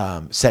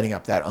 Setting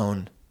up that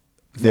own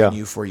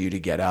venue for you to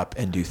get up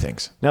and do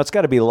things. Now it's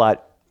got to be a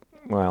lot.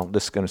 Well,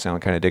 this is going to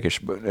sound kind of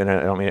dickish, but and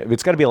I don't mean it.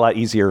 It's got to be a lot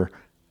easier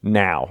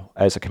now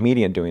as a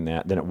comedian doing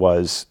that than it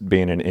was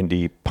being an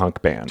indie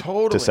punk band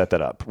to set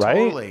that up, right?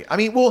 Totally.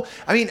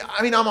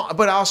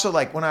 But also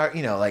like when I,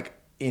 you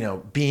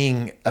know,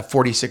 being a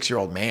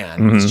 46-year-old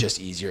man is just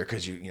easier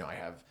because I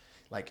have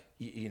like,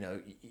 you know,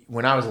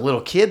 when I was a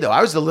little kid though,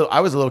 I was a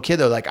little kid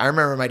though. Like I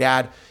remember my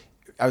dad.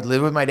 I would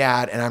live with my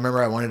dad, and I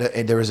remember I wanted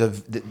to. There was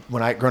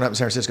when I growing up in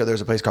San Francisco, there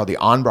was a place called the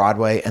On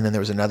Broadway, and then there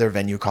was another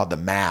venue called the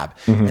Mab.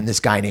 And this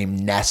guy named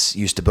Ness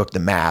used to book the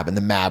Mab, and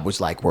the Mab was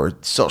like where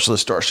Social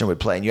Distortion would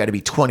play, and you had to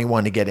be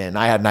 21 to get in.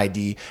 I had an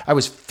ID. I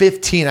was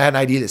 15. I had an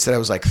ID that said I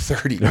was like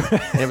 30,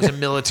 and it was a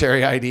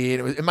military ID.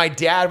 And my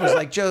dad was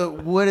like, Joe,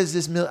 what is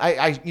this?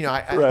 I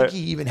think he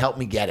even helped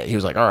me get it. He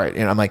was like, all right,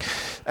 and I'm like,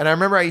 and I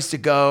remember I used to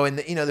go, and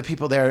the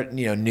people there,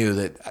 knew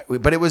that,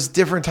 but it was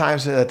different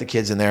times so that the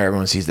kids in there,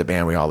 everyone sees the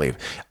band, we all leave.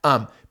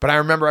 But I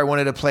remember I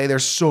wanted to play there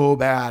so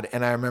bad,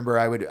 and I remember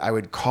I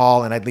would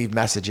call and I'd leave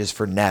messages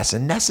for Ness,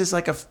 and Ness is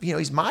like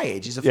he's my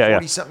age, he's a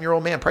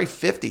 40-something-year-old man, probably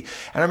 50. And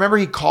I remember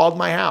he called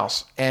my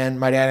house, and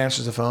my dad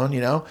answers the phone,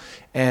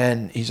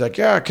 and he's like,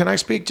 yeah, can I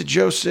speak to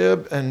Joe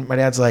Sib? And my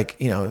dad's like,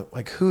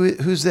 like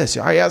who's this?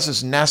 Oh yeah, this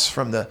is Ness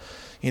from the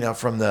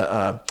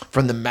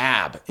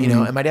Mab,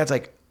 and my dad's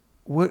like,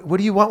 what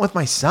do you want with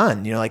my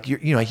son? Like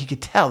he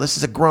could tell this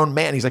is a grown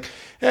man. He's like,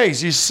 hey,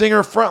 he's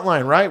singer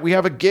Frontline, right? We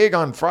have a gig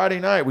on Friday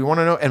night. We want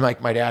to know. And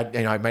like my dad,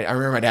 I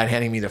remember my dad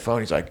handing me the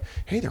phone. He's like,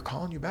 hey, they're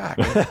calling you back.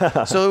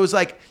 So it was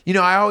like,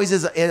 I always,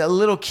 as a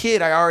little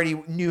kid, I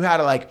already knew how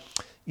to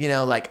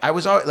I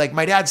was always, like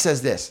my dad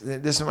says this.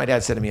 This is what my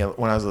dad said to me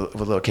when I was a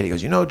little kid. He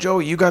goes, Joe,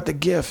 you got the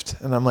gift.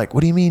 And I'm like,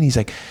 what do you mean? He's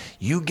like,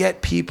 you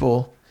get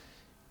people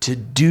to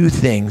do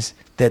things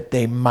that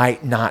they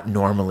might not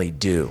normally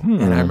do.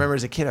 And I remember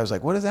as a kid, I was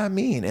like, what does that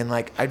mean? And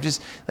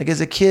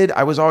as a kid,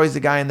 I was always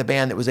the guy in the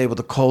band that was able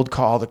to cold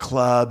call the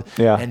club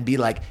and be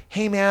like,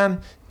 hey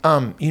man,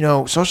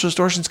 Social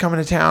Distortion's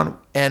coming to town.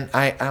 And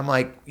I'm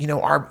like,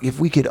 if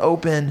we could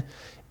open,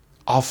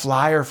 I'll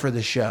flyer for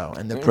the show.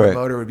 And the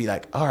promoter would be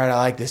like, all right, I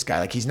like this guy.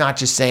 Like, he's not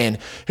just saying,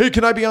 hey,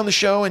 can I be on the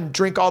show and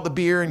drink all the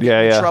beer and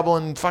get in trouble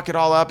and fuck it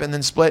all up and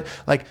then split?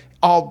 Like,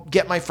 I'll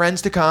get my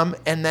friends to come,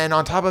 and then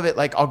on top of it,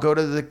 like, I'll go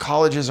to the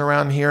colleges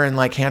around here and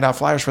like hand out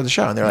flyers for the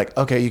show. And they're like,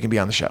 okay, you can be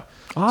on the show.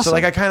 Awesome. So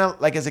like, I kind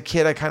of, like, as a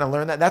kid, I kind of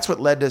learned that. That's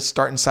what led to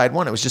starting Side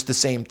One. It was just the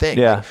same thing.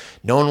 Yeah. Like,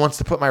 no one wants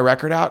to put my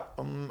record out.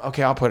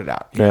 Okay, I'll put it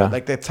out. You know?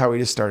 Like, that's how we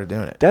just started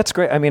doing it. That's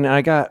great. I mean,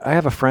 I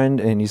have a friend,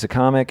 and he's a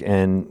comic,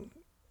 and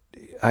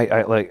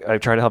I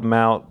try to help him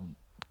out,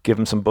 give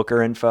him some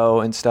booker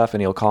info and stuff,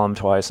 and he'll call him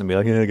twice and be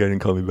like, yeah, the guy didn't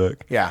call me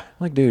back. Yeah. I'm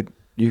like, dude,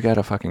 you got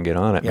to fucking get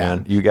on it,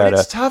 man. You got to.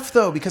 It's tough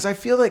though, because I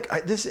feel like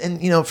this, and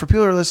for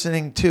people who are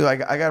listening too, I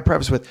got to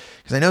preface with,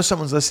 because I know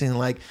someone's listening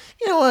like,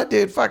 you know what,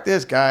 dude, fuck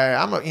this guy.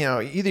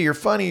 Either you're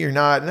funny or you're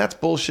not, and that's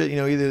bullshit.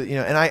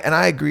 And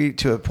I agree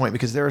to a point,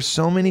 because there are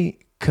so many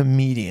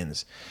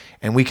comedians,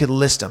 and we could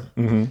list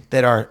them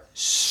that are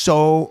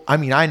so, I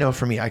mean, I know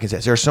for me, I can say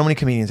this, there are so many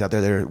comedians out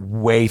there that are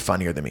way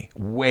funnier than me,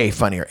 way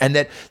funnier. And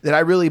that I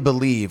really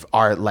believe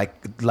are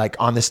like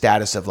on the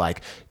status of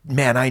like,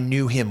 man, I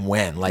knew him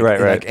when, like,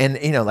 and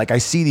you know, like I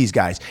see these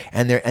guys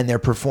and they're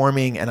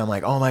performing and I'm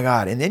like, oh my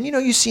God. And then, you know,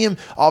 you see them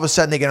all of a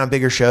sudden they get on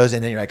bigger shows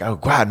and then you're like, oh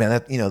God, man,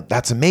 that, you know,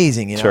 that's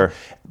amazing. You know? Sure.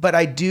 But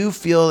I do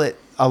feel that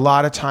a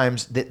lot of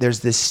times that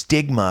there's this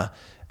stigma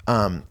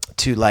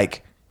to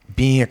like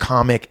being a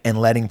comic and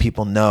letting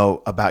people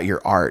know about your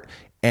art.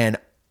 And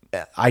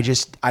I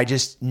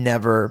just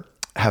never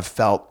have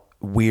felt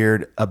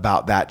weird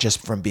about that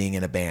just from being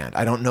in a band.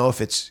 I don't know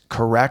if it's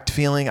correct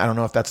feeling. I don't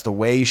know if that's the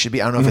way you should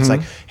be. I don't know if it's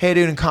like, hey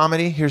dude, in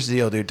comedy, here's the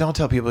deal, dude. Don't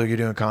tell people you're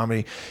doing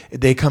comedy.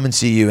 They come and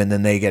see you and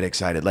then they get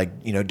excited. Like,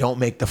 you know, don't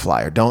make the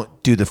flyer. Don't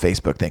do the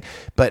Facebook thing.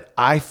 But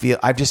I feel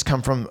I've just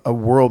come from a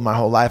world my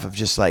whole life of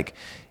just like,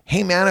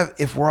 hey man,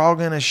 if we're all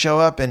going to show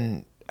up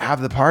and have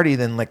the party,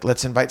 then like,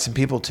 let's invite some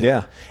people too.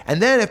 Yeah.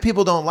 And then if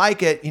people don't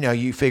like it, you know,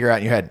 you figure out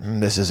in your head,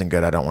 this isn't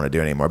good. I don't want to do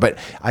it anymore. But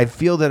I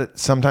feel that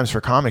sometimes for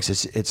comics,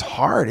 it's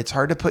hard. It's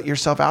hard to put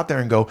yourself out there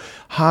and go,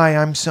 hi,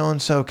 I'm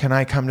so-and-so. Can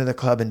I come to the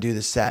club and do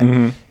the set?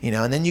 You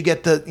know, and then you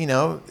get the, you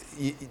know,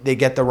 they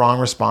get the wrong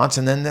response.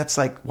 And then that's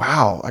like,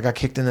 wow, I got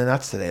kicked in the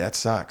nuts today. That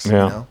sucks. Yeah.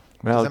 You know?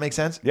 Well, does that make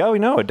sense? Yeah, we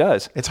know it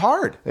does. It's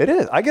hard. It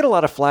is. I get a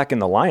lot of flack in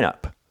the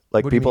lineup.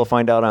 Like people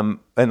find out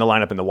I'm in the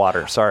lineup in the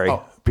water. Sorry.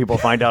 Oh. People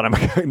find out I'm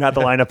not the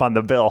lineup on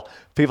the bill.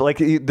 People like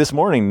this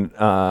morning,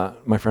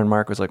 my friend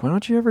Mark was like, why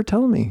don't you ever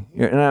tell me?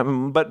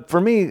 But for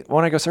me,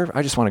 when I go surf,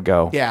 I just want to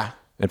go. Yeah.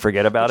 And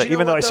forget about it.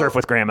 Even though I surf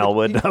with Graham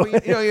Elwood.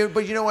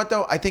 But you know what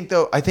though? I think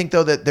though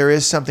that there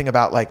is something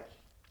about like,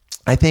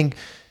 I think,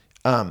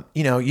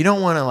 you know, you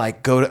don't want to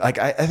like go to like,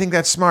 I think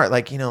that's smart.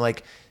 Like, you know,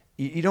 like,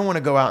 you don't want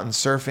to go out and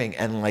surfing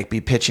and like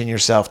be pitching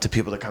yourself to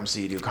people to come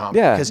see you do comedy.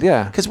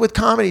 Yeah. Because with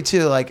comedy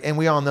too, like, and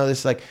we all know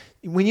this, like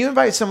when you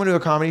invite someone to a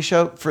comedy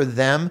show, for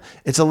them,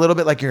 it's a little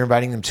bit like you're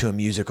inviting them to a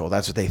musical.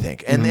 That's what they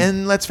think.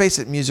 And let's face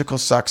it,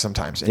 musicals suck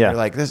sometimes. And you're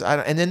like this,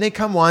 and then they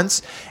come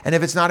once, and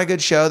if it's not a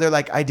good show, they're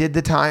like, I did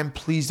the time.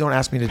 Please don't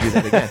ask me to do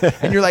that again.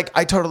 And you're like,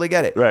 I totally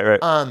get it.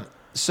 Right.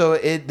 So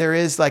there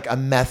is like a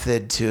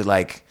method to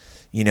like,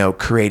 you know,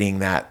 creating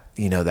that,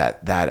 you know,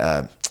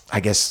 that I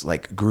guess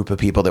like group of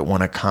people that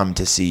want to come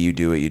to see you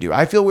do what you do.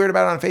 I feel weird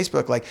about it on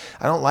Facebook. Like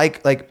I don't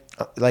like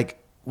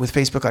with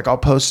Facebook, like I'll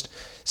post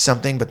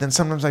something, but then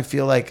sometimes I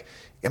feel like,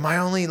 am I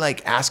only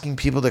like asking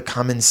people to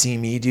come and see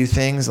me do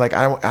things? Like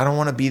I don't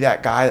want to be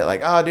that guy that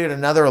like, oh dude,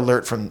 another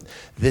alert from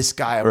this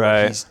guy of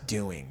what he's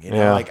doing. You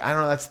know, like I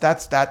don't know,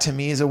 that to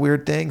me is a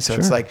weird thing. So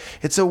it's like,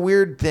 it's a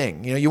weird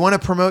thing. You know, you want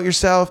to promote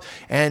yourself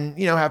and,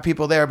 you know, have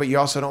people there, but you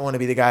also don't want to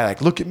be the guy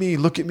like, look at me.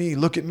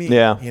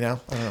 Yeah. You know,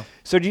 I don't know.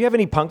 So do you have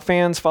any punk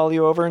fans follow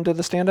you over into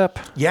the stand-up?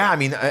 Yeah, I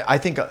mean, I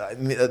think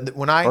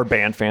when I... Or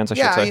band fans, I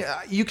should say.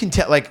 I mean, you can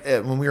tell, like,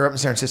 when we were up in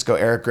San Francisco,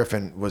 Eric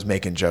Griffin was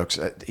making jokes.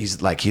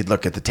 He's like, he'd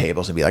look at the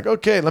tables and be like,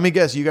 okay, let me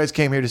guess, you guys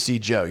came here to see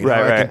Joe. You know,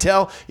 I can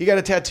tell you got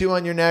a tattoo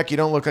on your neck, you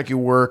don't look like you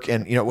work,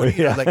 and, you know,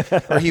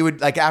 like, or he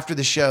would, like, after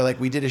the show, like,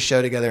 we did a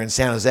show together in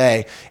San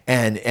Jose,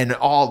 and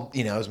all,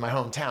 you know, it was my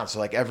hometown, so,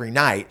 like, every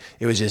night,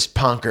 it was just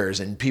punkers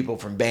and people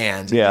from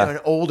bands, and, you know, and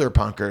older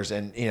punkers,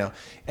 and, you know,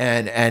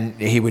 and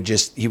he would,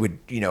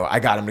 you know, I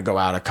got him to go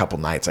out a couple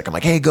nights. Like, I'm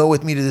like, hey, go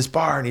with me to this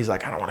bar. And he's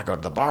like, I don't want to go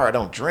to the bar. I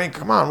don't drink.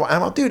 Come on.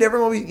 I'm like, dude,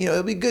 everyone will be, you know,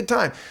 it'll be a good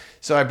time.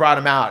 So I brought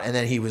him out, and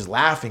then he was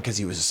laughing because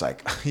he was just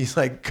like, he's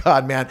like,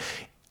 God, man,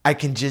 I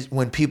can just,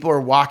 when people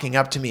are walking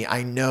up to me,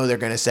 I know they're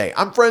going to say,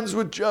 I'm friends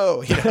with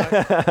Joe. You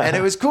know? And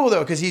it was cool though,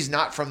 because he's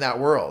not from that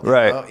world.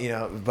 Right. You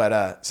know,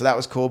 but, so that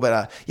was cool.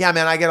 But, yeah,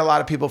 man, I get a lot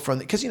of people from,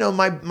 because, you know,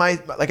 my,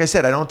 like I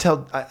said,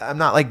 I'm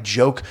not like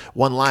joke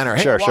one liner.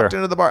 Hey, I walked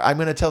into the bar. I'm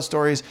going to tell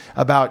stories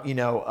about, you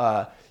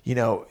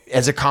know,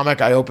 as a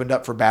comic, I opened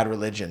up for Bad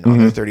Religion on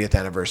their 30th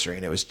anniversary,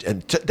 and it was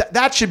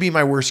that should be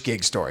my worst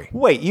gig story.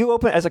 Wait, you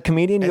open as a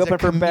comedian? You open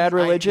for Bad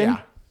Religion?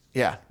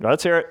 Yeah.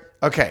 Let's hear it.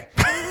 Okay,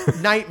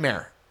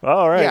 Nightmare.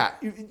 All right. Yeah,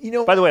 you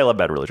know. By the way, I love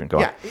Bad Religion. Go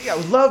on. Yeah,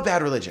 I love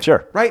Bad Religion.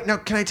 Sure. Right now,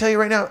 can I tell you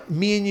right now?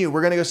 Me and you,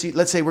 we're gonna go see.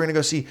 Let's say we're gonna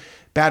go see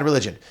Bad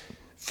Religion.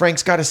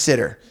 Frank's got a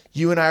sitter.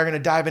 You and I are going to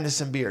dive into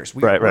some beers.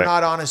 We're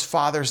not on as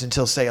fathers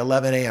until, say,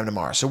 11 a.m.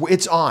 tomorrow. So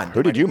it's on.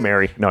 Who did you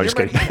marry? No, just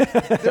kidding.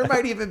 There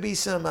might even be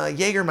some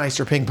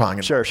Jägermeister ping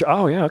pong. Sure.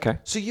 Oh, yeah, okay.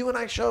 So you and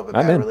I show up at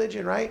Bad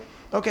Religion, right?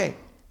 Okay.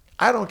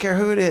 I don't care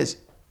who it is.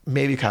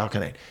 Maybe Kyle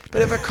Kinane.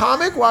 But if a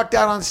comic walked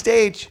out on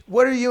stage,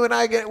 what are you and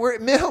I getting? We're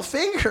middle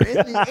finger in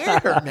the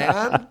air,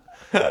 man.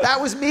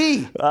 That was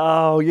me.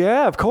 Oh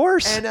yeah, of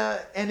course. And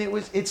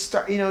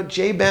you know,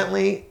 Jay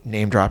Bentley,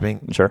 name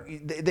dropping. Sure.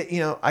 You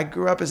know, I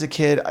grew up as a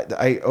kid.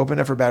 I opened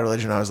up for Bad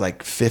Religion when I was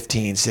like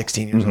 15,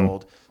 16 years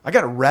old. I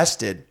got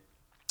arrested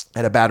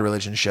at a Bad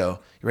Religion show.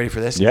 You ready for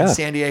this? Yeah. In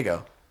San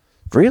Diego.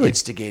 Really?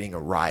 Instigating a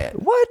riot.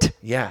 What?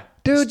 Yeah.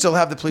 Dude, still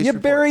have the police You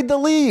report. buried the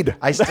lead.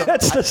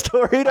 That's the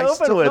story to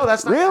open with. No,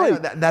 that's not, really.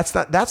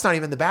 That's not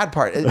even the bad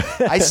part.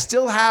 I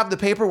still have the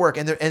paperwork,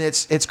 and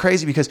it's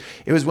crazy because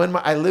it was when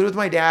I lived with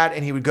my dad,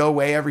 and he would go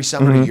away every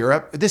summer to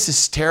Europe. This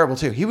is terrible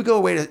too. He would go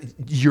away to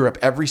Europe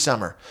every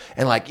summer,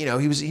 and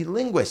he was a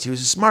linguist. He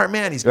was a smart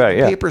man. He's got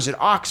papers at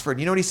Oxford.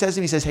 You know what he says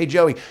to me? He says, "Hey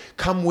Joey,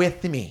 come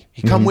with me."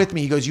 Come with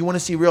me. He goes, "You want to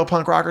see real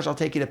punk rockers? I'll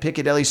take you to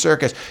Piccadilly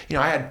Circus."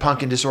 I had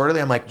Punk and Disorderly.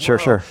 I'm like,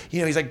 sure.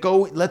 He's like,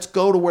 let's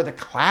go to where the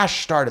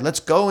Clash started. Let's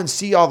go and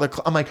see all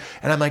the. I'm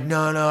like,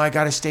 no, I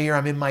got to stay here.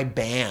 I'm in my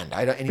band.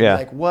 And he'd be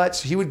like, what?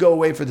 So he would go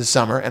away for the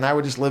summer, and I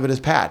would just live at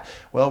his pad.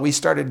 Well, we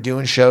started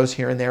doing shows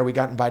here and there. We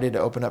got invited to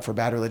open up for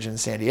Bad Religion in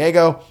San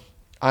Diego.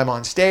 I'm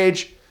on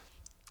stage.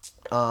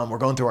 We're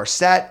going through our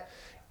set,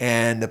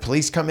 and the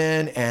police come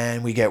in,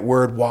 and we get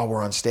word while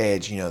we're on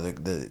stage.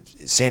 The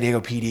San Diego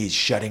PD is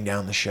shutting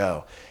down the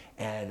show.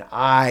 And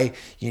I,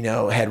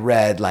 had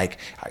read like,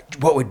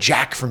 what would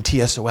Jack from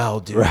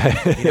TSOL do? Right.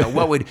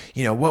 What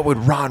would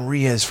Ron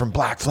Riaz from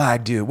Black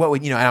Flag do? What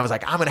would, and I was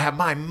like, I'm going to have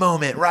my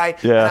moment,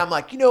 right? Yeah. And I'm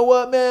like, you know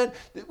what, man?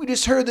 We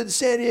just heard that the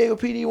San Diego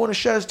PD want to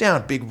shut us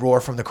down. Big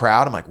roar from the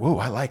crowd. I'm like, whoa,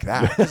 I like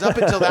that. Because up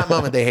until that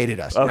moment, they hated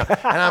us. And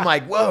I'm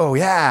like, whoa,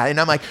 yeah.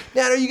 And I'm like,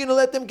 man, are you going to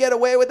let them get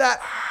away with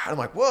that? And I'm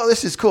like, whoa,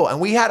 this is cool.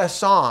 And we had a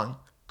song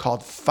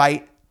called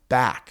Fight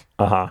Back.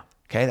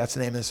 Okay, that's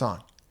the name of the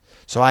song.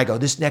 So I go,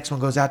 this next one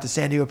goes out to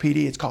San Diego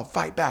PD. It's called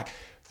Fight Back.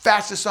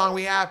 Fastest song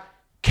we have,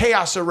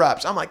 Chaos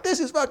Erupts. I'm like,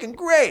 this is fucking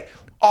great.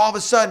 All of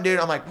a sudden, dude,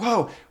 I'm like,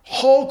 whoa,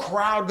 whole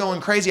crowd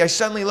going crazy. I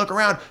suddenly look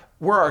around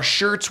where our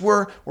shirts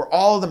were, where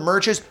all of the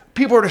merch is.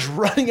 People are just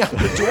running out the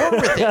door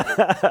with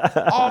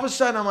it. All of a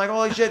sudden, I'm like,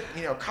 holy shit,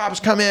 cops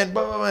come in,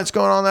 blah, blah, blah, it's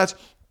going on. That's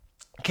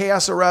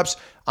Chaos Erupts.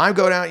 I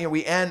go down,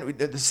 we end,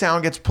 the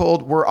sound gets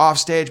pulled. We're off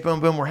stage, boom,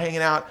 boom, we're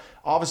hanging out.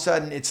 All of a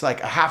sudden, it's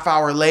like a half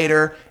hour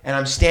later, and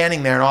I'm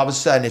standing there, and all of a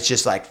sudden, it's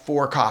just like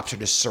 4 cops are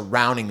just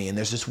surrounding me, and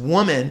there's this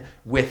woman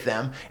with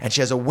them, and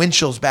she has a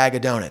Winchell's bag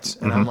of donuts.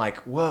 And I'm like,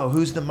 whoa,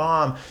 who's the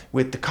mom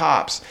with the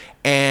cops?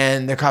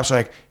 And the cops are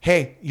like,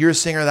 hey, you're a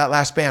singer of that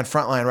last band,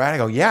 Frontline, right? I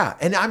go, yeah.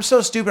 And I'm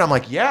so stupid. I'm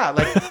like, yeah.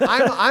 Like,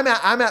 I'm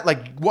at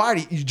like, why?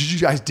 Did you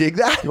guys dig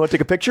that? You want to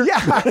take a picture? Yeah,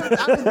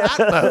 I'm in that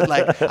mode.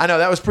 Like, I know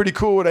that was pretty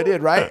cool what I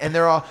did, right? And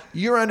they're all,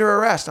 you're under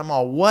arrest. I'm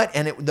all, what?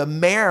 And the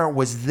mayor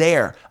was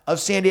there of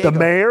San Diego. The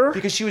mayor?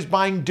 Because she was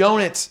buying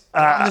donuts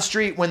on the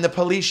street when the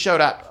police showed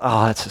up.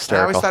 Oh, that's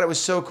hysterical. I always thought it was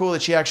so cool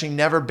that she actually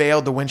never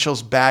bailed the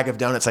Winchell's bag of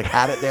donuts, like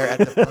had it there at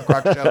the punk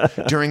rock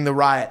show during the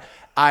riot.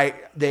 I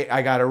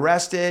got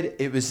arrested.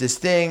 It was this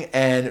thing,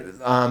 and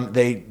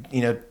they,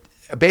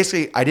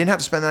 basically, I didn't have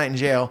to spend the night in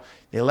jail.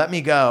 They let me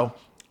go.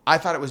 I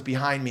thought it was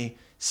behind me.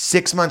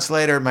 6 months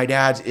later, my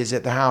dad is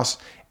at the house,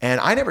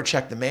 and I never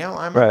checked the mail.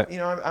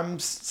 I'm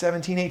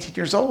 17, 18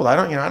 years old. I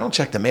don't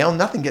check the mail.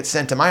 Nothing gets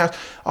sent to my house.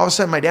 All of a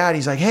sudden, my dad,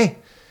 he's like, hey,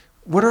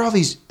 what are all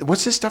these?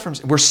 What's this stuff from?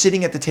 We're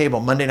sitting at the table,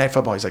 Monday Night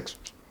Football. He's like,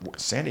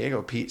 San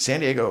Diego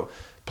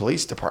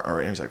Police Department.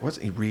 And he's like, what's?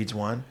 He reads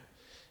one.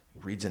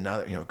 Reads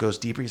another, goes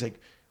deeper. He's like,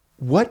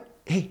 what?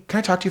 Hey, can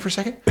I talk to you for a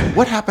second?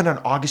 What happened on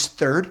August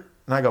 3rd?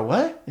 And I go,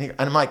 what? And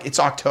I'm like, it's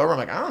October. I'm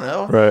like, I don't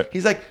know. Right.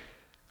 He's like,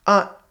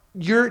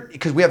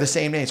 because we have the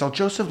same name. So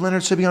Joseph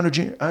Leonard Sibiano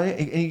Jr. And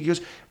he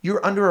goes,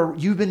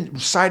 you've been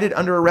cited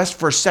under arrest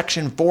for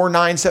section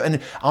 497.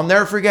 And I'll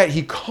never forget,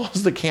 he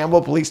calls the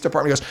Campbell Police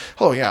Department. He goes,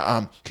 oh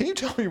yeah, can you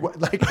tell me what,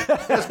 like,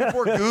 that's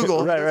before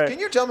Google. Right. Can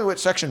you tell me what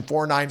section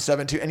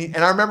 4972?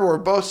 And I remember we're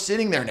both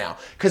sitting there now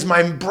because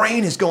my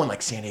brain is going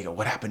like, San Diego,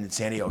 what happened in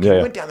San Diego? Okay,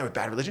 we went down there with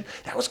Bad Religion.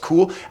 That was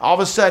cool. All of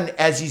a sudden,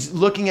 as he's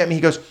looking at me,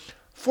 he goes,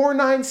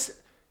 49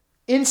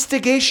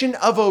 instigation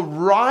of a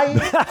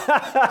riot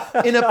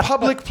in a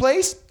public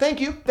place. Thank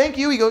you.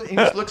 He goes, he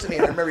just looks at me,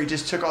 and I remember he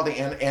just took all the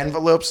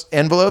envelopes,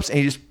 and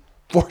he just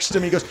forced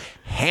them. He goes,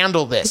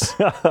 handle this.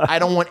 I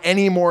don't want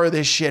any more of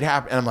this shit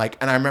happen. And I'm like,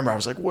 and I remember I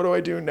was like, what do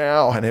I do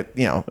now? And it,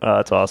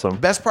 that's awesome.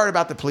 Best part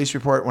about the police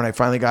report when I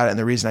finally got it, and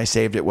the reason I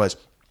saved it was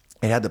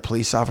it had the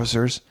police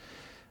officers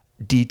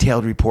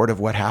detailed report of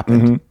what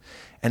happened.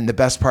 And the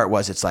best part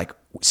was it's like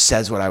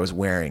says what I was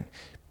wearing.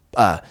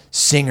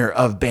 Singer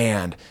of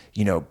band,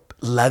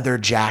 leather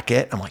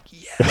jacket. I'm like,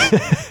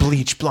 yeah,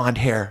 bleach blonde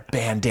hair,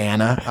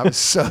 bandana. I was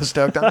so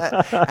stoked on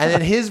that. And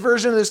then his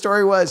version of the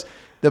story was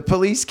the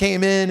police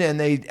came in and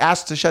they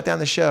asked to shut down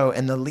the show,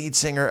 and the lead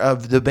singer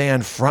of the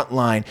band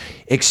Frontline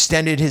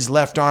extended his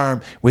left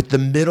arm with the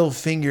middle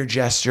finger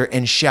gesture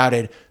and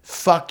shouted,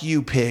 fuck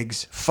you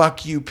pigs,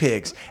 fuck you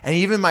pigs. And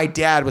even my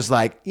dad was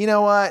like, you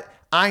know what?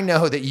 I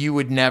know that you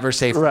would never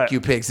say fuck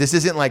you pigs. This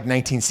isn't like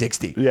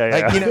 1960.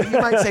 Yeah. You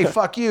might say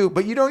fuck you,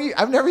 but you don't.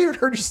 I've never even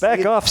heard you say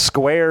back off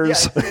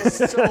squares. Yeah,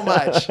 so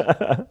much.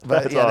 But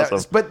that's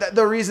awesome.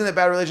 The reason that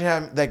Bad Religion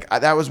had,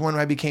 that was when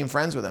I became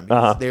friends with them.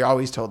 Because they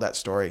always told that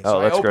story. So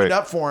I opened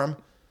up for him.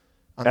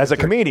 As a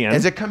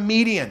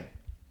comedian.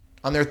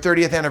 On their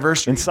 30th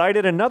anniversary.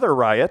 Incited another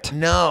riot.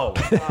 No.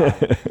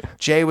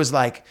 Jay was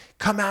like,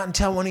 come out and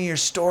tell one of your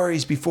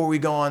stories before we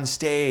go on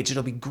stage.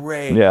 It'll be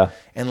great. Yeah.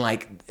 And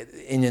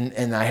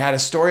and I had a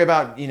story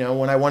about,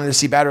 when I wanted to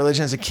see Bad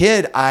Religion as a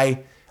kid, I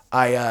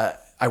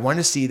I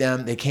wanted to see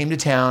them. They came to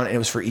town, and it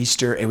was for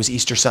Easter. It was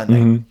Easter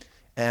Sunday,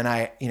 and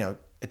I,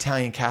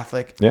 Italian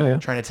Catholic, trying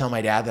to tell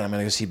my dad that I'm going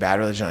to go see Bad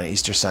Religion on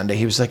Easter Sunday.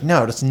 He was like,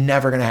 no, that's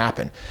never going to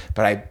happen.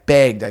 But I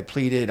begged, I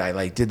pleaded,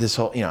 I did this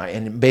whole,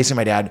 and basically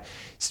my dad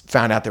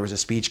found out there was a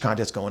speech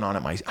contest going on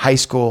at my high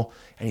school.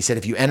 And he said,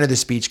 if you enter the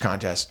speech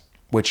contest,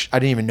 which I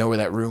didn't even know where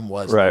that room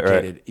was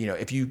located,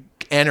 if you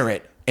enter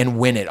it and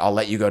win it, I'll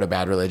let you go to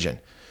Bad Religion.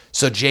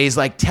 So Jay's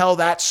like, tell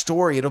that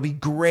story. It'll be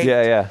great.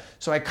 Yeah.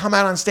 So I come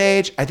out on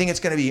stage. I think it's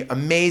going to be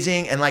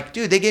amazing. And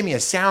dude, they gave me a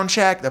sound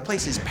check. The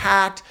place is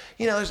packed.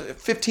 There's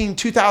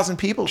 2,000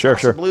 people. Sure.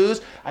 The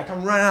blues. I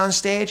come running on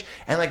stage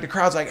and the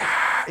crowd's like,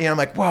 I'm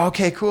like, wow,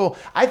 okay, cool.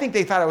 I think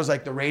they thought I was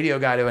the radio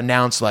guy to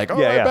announce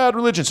Bad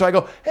Religion. So I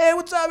go, hey,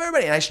 what's up,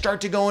 everybody? And I start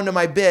to go into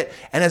my bit.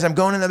 And as I'm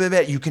going into the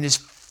bit, you can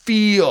just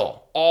feel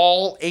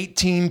all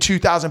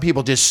 2,000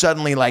 people just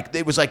suddenly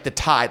it was like the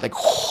tide,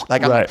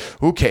 I'm like,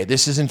 okay,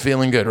 this isn't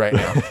feeling good right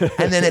now.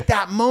 And then at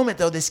that moment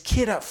though, this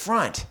kid up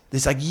front,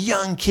 this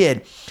young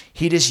kid,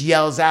 he just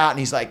yells out and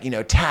he's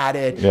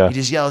tatted. Yeah. He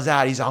just yells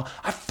out. He's all,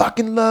 I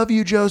fucking love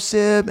you, Joe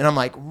Sib. And I'm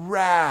like,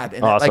 rad.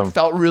 And awesome. it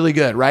felt really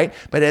good. Right.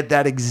 But at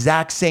that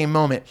exact same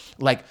moment,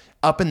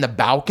 up in the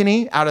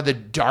balcony out of the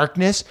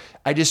darkness,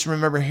 I just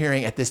remember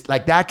hearing at this,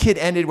 that kid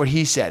ended what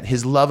he said,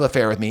 his love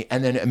affair with me.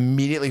 And then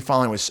immediately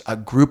following was a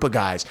group of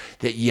guys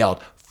that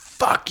yelled,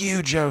 fuck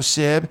you, Joe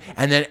Sib.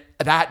 And then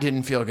that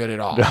didn't feel good at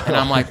all. And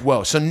I'm like,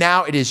 whoa. So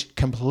now it is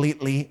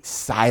completely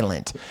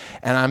silent.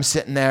 And I'm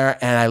sitting there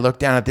and I look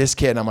down at this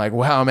kid and I'm like,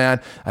 wow,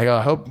 man. I go,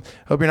 I hope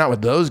you're not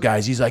with those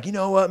guys. He's like, you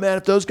know what, man?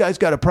 If those guys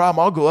got a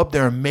problem, I'll go up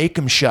there and make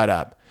them shut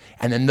up.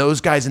 And then those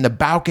guys in the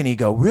balcony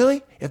go,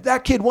 really? If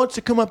that kid wants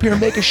to come up here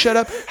and make us shut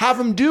up, have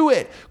him do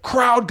it.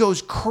 Crowd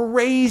goes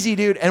crazy,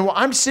 dude. And while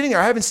I'm sitting there,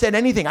 I haven't said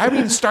anything. I haven't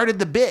even started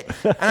the bit.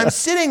 And I'm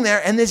sitting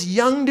there, and this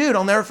young dude,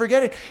 I'll never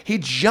forget it. He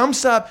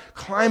jumps up,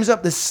 climbs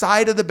up the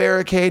side of the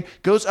barricade,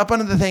 goes up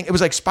under the thing. It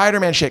was like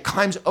Spider-Man shit.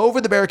 Climbs over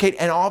the barricade,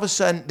 and all of a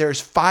sudden,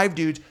 there's 5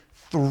 dudes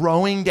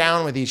throwing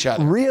down with each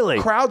other. Really?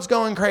 Crowd's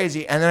going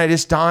crazy. And then it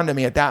just dawned on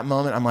me at that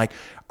moment, I'm like,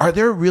 are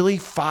there really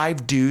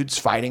 5 dudes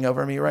fighting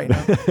over me right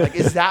now?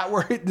 Is that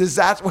what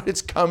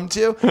it's come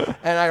to?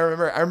 And I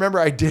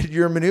remember I did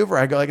your maneuver.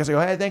 I go,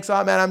 hey, thanks a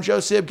lot, man. I'm Joe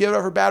Sib. Give it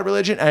up for Bad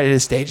Religion. And I did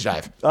a stage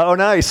dive. Oh,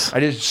 nice. I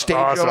just stage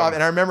dove off.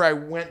 And I remember I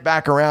went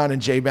back around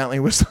and Jay Bentley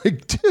was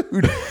like,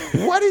 dude,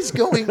 what is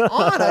going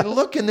on? I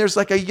look and there's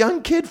a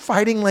young kid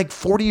fighting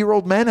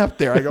 40-year-old men up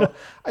there. I go,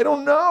 I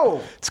don't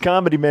know. It's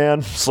comedy,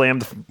 man. Slam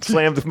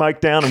the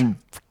mic down and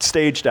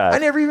stage dive. I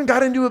never even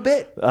got into a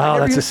bit. Oh,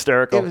 that's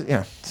hysterical.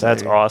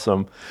 That's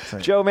awesome.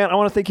 Sorry. Joe, man, I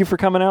want to thank you for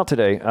coming out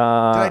today. Did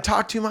I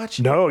talk too much?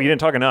 No, you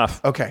didn't talk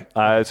enough. Okay.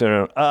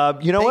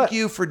 Thank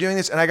you for doing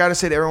this. And I got to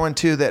say to everyone,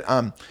 too,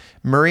 that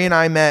Marie and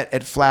I met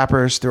at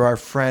Flappers through our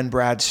friend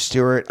Brad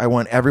Stewart. I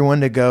want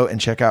everyone to go and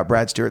check out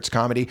Brad Stewart's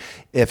comedy.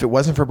 If it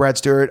wasn't for Brad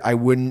Stewart, I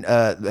wouldn't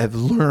have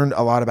learned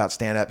a lot about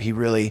stand-up. He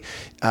really,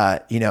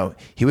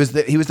 he was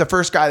the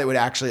first guy that would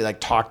actually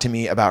talk to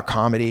me about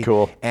comedy.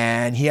 Cool.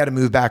 And he had to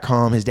move back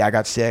home. His dad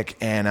got sick,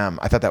 and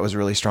I thought that was a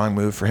really strong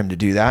move for him to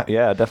do that.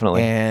 Yeah,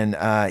 definitely.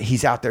 And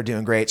he's out there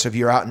doing great. So if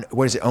you're out in,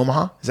 what is it,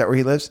 Omaha? Is that where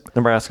he lives?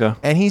 Nebraska.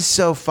 And he's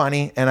so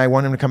funny, and I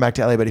want him to come back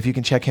to LA, but if you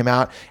can check him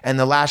out. And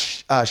the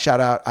last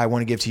shout out I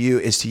want to give to you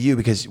is to you,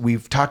 because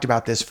we've talked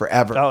about this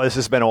forever. Oh, this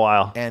has been a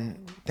while.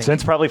 And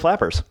since probably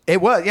Flappers.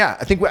 It was, yeah.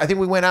 I think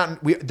we went out and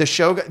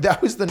that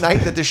was the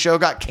night that the show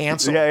got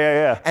canceled.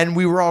 Yeah. And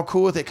we were all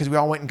cool with it because we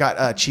all went and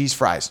got cheese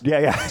fries.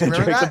 Yeah.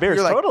 Drink some beers.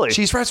 You're totally.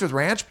 Cheese fries with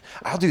ranch?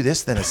 I'll do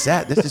this than a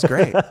set. This is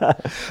great.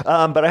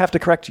 But I have to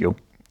correct you.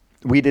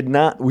 We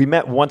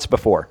met once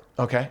before.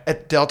 Okay.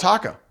 At Del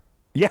Taco.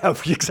 Yeah,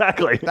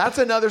 exactly. That's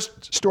another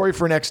story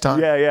for next time.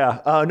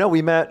 Yeah. No,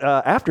 we met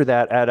after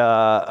that at,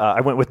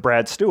 I went with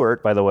Brad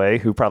Stewart, by the way,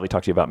 who probably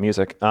talked to you about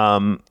music,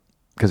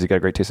 because he got a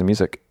great taste in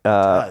music.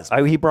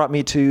 He brought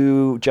me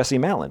to Jesse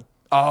Malin.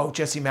 Oh,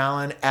 Jesse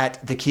Malin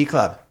at the Key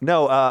Club.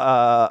 No,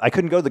 I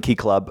couldn't go to the Key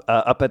Club,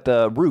 up at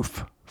the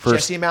roof.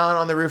 Jesse Malin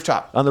on the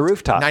rooftop. On the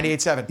rooftop.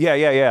 98.7.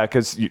 Yeah,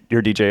 because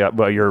you're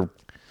DJ, your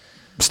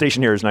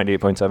station here is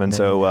 98.7.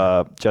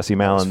 So Jesse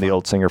Malin, the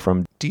old singer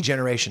from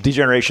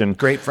Degeneration.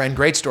 Great friend,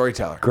 great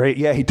storyteller. Great.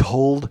 Yeah, he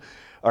told.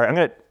 All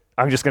right,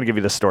 I'm just gonna give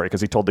you this story because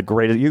he told the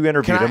greatest. You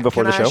interviewed him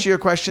before the show. Can I ask you a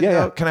question?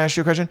 Yeah. Can I ask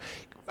you a question?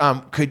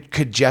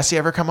 Could Jesse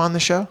ever come on the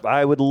show?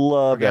 I would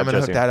love. Okay, I'm gonna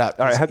hook that up.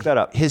 All right, hook that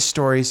up. His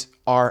stories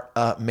are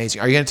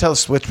amazing. Are you gonna tell the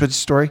Switch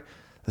story?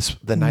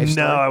 The knife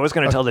story? No, I was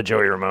gonna tell the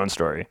Joey Ramone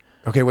story.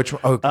 Okay, which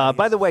one? Oh,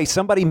 by the way,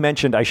 somebody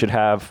mentioned I should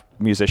have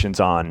musicians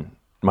on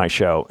my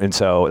show, and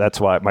so that's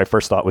why my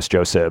first thought was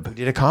Joe Sib. We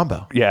did a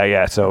combo.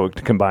 Yeah. So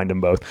combined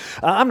them both.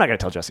 I'm not going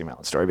to tell Jesse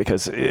Malin's story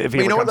because if he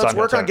you know what? Let's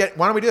work on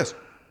why don't we do this?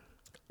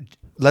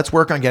 Let's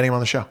work on getting him on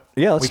the show.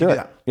 Yeah, let's do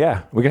it.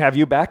 Yeah, we can have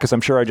you back because I'm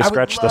sure I just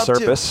scratched the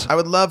surface. I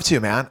would love to,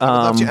 man. I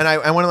would love to, and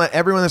I want to let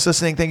everyone that's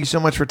listening. Thank you so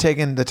much for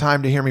taking the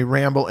time to hear me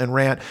ramble and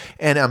rant.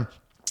 And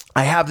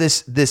I have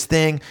this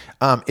thing.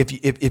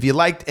 If you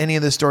liked any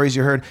of the stories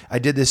you heard, I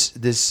did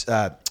this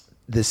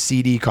this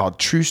CD called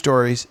True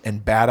Stories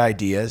and Bad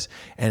Ideas.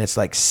 And it's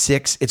like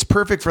it's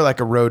perfect for like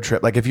a road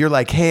trip. Like if you're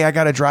like, hey, I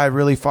got to drive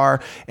really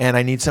far and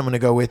I need someone to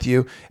go with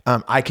you.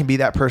 I can be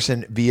that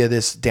person via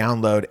this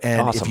download.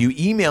 And awesome. If you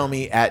email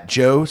me at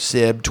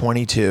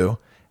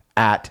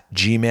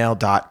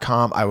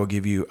joesib22@gmail.com, I will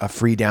give you a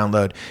free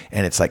download.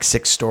 And it's like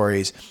 6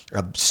 stories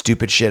of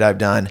stupid shit I've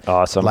done.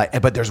 Awesome.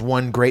 But there's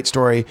one great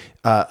story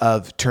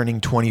of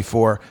turning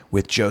 24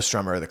 with Joe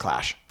Strummer of The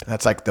Clash.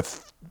 That's like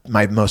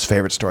my most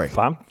favorite story.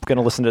 I'm going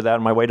to listen to that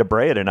on my way to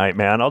Brea tonight,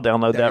 man. I'll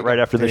download that right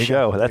after the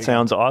show. That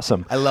sounds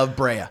awesome. I love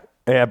Brea.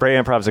 Yeah, Brea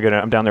Improv's a good.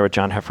 I'm down there with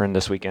John Heffron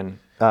this weekend.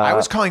 I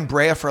was calling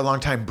Brea for a long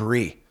time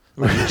Brie.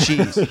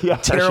 Cheese.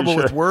 Terrible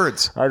with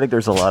words. I think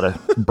there's a lot of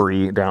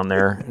brie down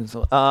there.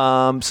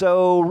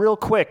 So real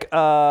quick,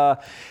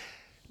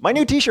 my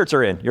new T-shirts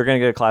are in. You're going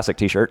to get a classic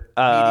T-shirt.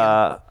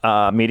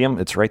 Medium.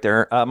 It's right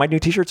there. My new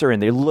T-shirts are in.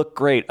 They look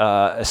great.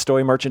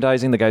 Story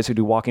Merchandising, the guys who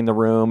do Walking the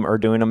Room, are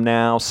doing them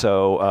now.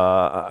 So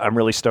I'm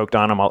really stoked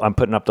on them. I'm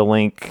putting up the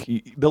link.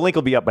 The link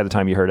will be up by the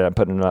time you heard it. I'm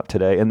putting it up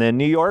today. And then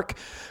New York,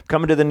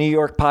 coming to the New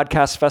York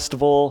Podcast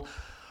Festival.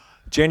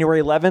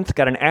 January 11th,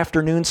 got an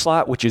afternoon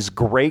slot, which is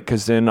great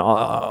because then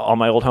all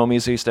my old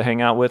homies I used to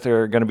hang out with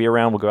are going to be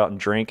around. We'll go out and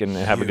drink and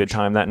have a good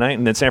time that night.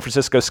 And then San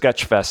Francisco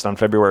Sketch Fest on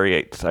February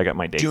 8th. I got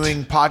my date.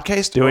 Doing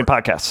podcast? Doing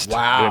podcast.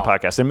 Wow. Doing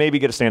podcast. And maybe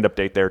get a stand-up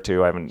date there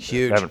too. I haven't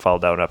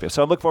followed that one up yet.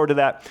 So I look forward to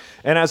that.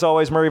 And as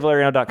always,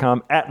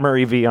 MurrayValeriano.com,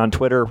 @MurrayV on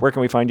Twitter. Where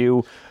can we find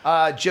you?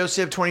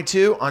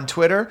 JoeSib22 on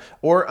Twitter,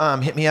 or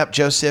hit me up,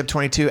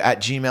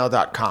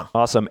 JoeSib22@gmail.com.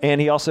 Awesome.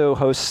 And he also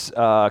hosts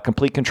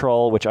Complete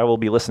Control, which I will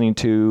be listening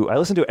to.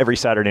 I listen to every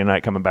Saturday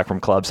night coming back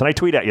from clubs, and I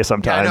tweet at you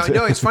sometimes.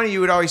 No, it's funny.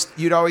 You'd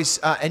always,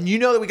 and you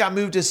know that we got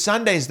moved to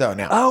Sundays though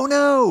now. Oh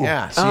no!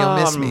 Yeah, so you'll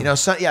miss me.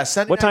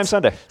 Sunday. What time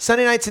Sunday?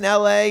 Sunday nights in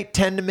LA,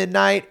 10 to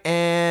midnight,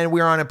 and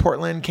we're on in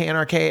Portland,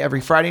 KNRK,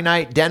 every Friday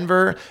night.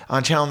 Denver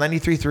on channel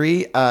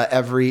 93.3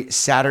 every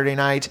Saturday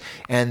night,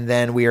 and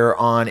then we are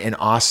on in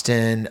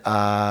Austin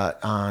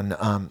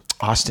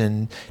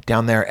Austin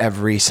down there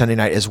every Sunday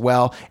night as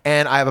well.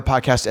 And I have a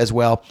podcast as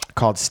well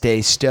called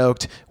Stay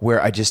Stoked,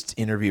 where I just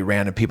interview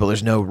random people.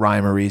 There's no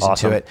rhyme or reason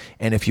to it.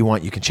 And if you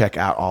want, you can check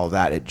out all of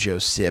that at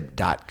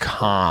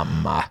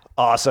joesib.com.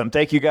 Awesome.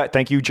 Thank you, guys.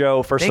 Thank you,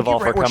 Joe, first of all,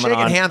 for coming on. We're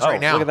shaking hands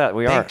right now. Look at that.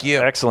 We are. Thank you.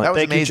 Excellent.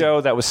 Thank you,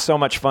 Joe. That was so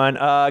much fun.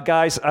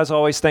 Guys, as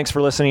always, thanks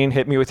for listening.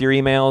 Hit me with your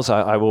emails.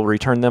 I will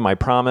return them, I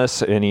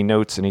promise. Any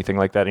notes, anything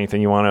like that,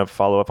 anything you want to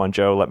follow up on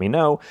Joe, let me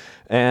know.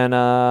 And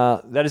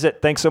that is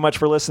it. Thanks so much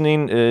for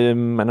listening,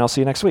 and I'll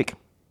see you next week.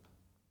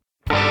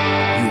 You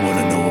want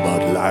to know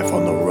about life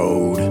on the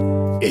road?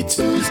 It's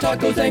booze,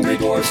 tacos, angry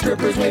dwarfs,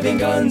 strippers waving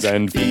guns,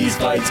 and fees,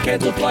 fights,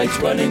 canceled flights,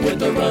 running with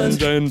the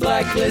runs, and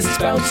blacklists,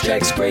 bounce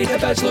checks, great a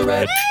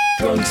bachelorette,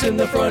 drunks in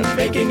the front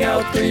making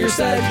out through your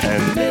set,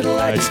 and middle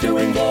acts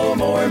doing blow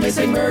more,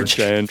 missing merch,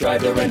 and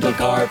drive the rental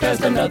car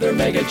past another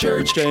mega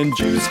church, and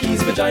juice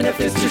keys, vagina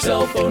fist, your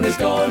cell phone is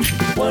gone.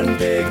 One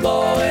big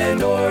Law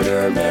and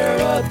Order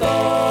marathon.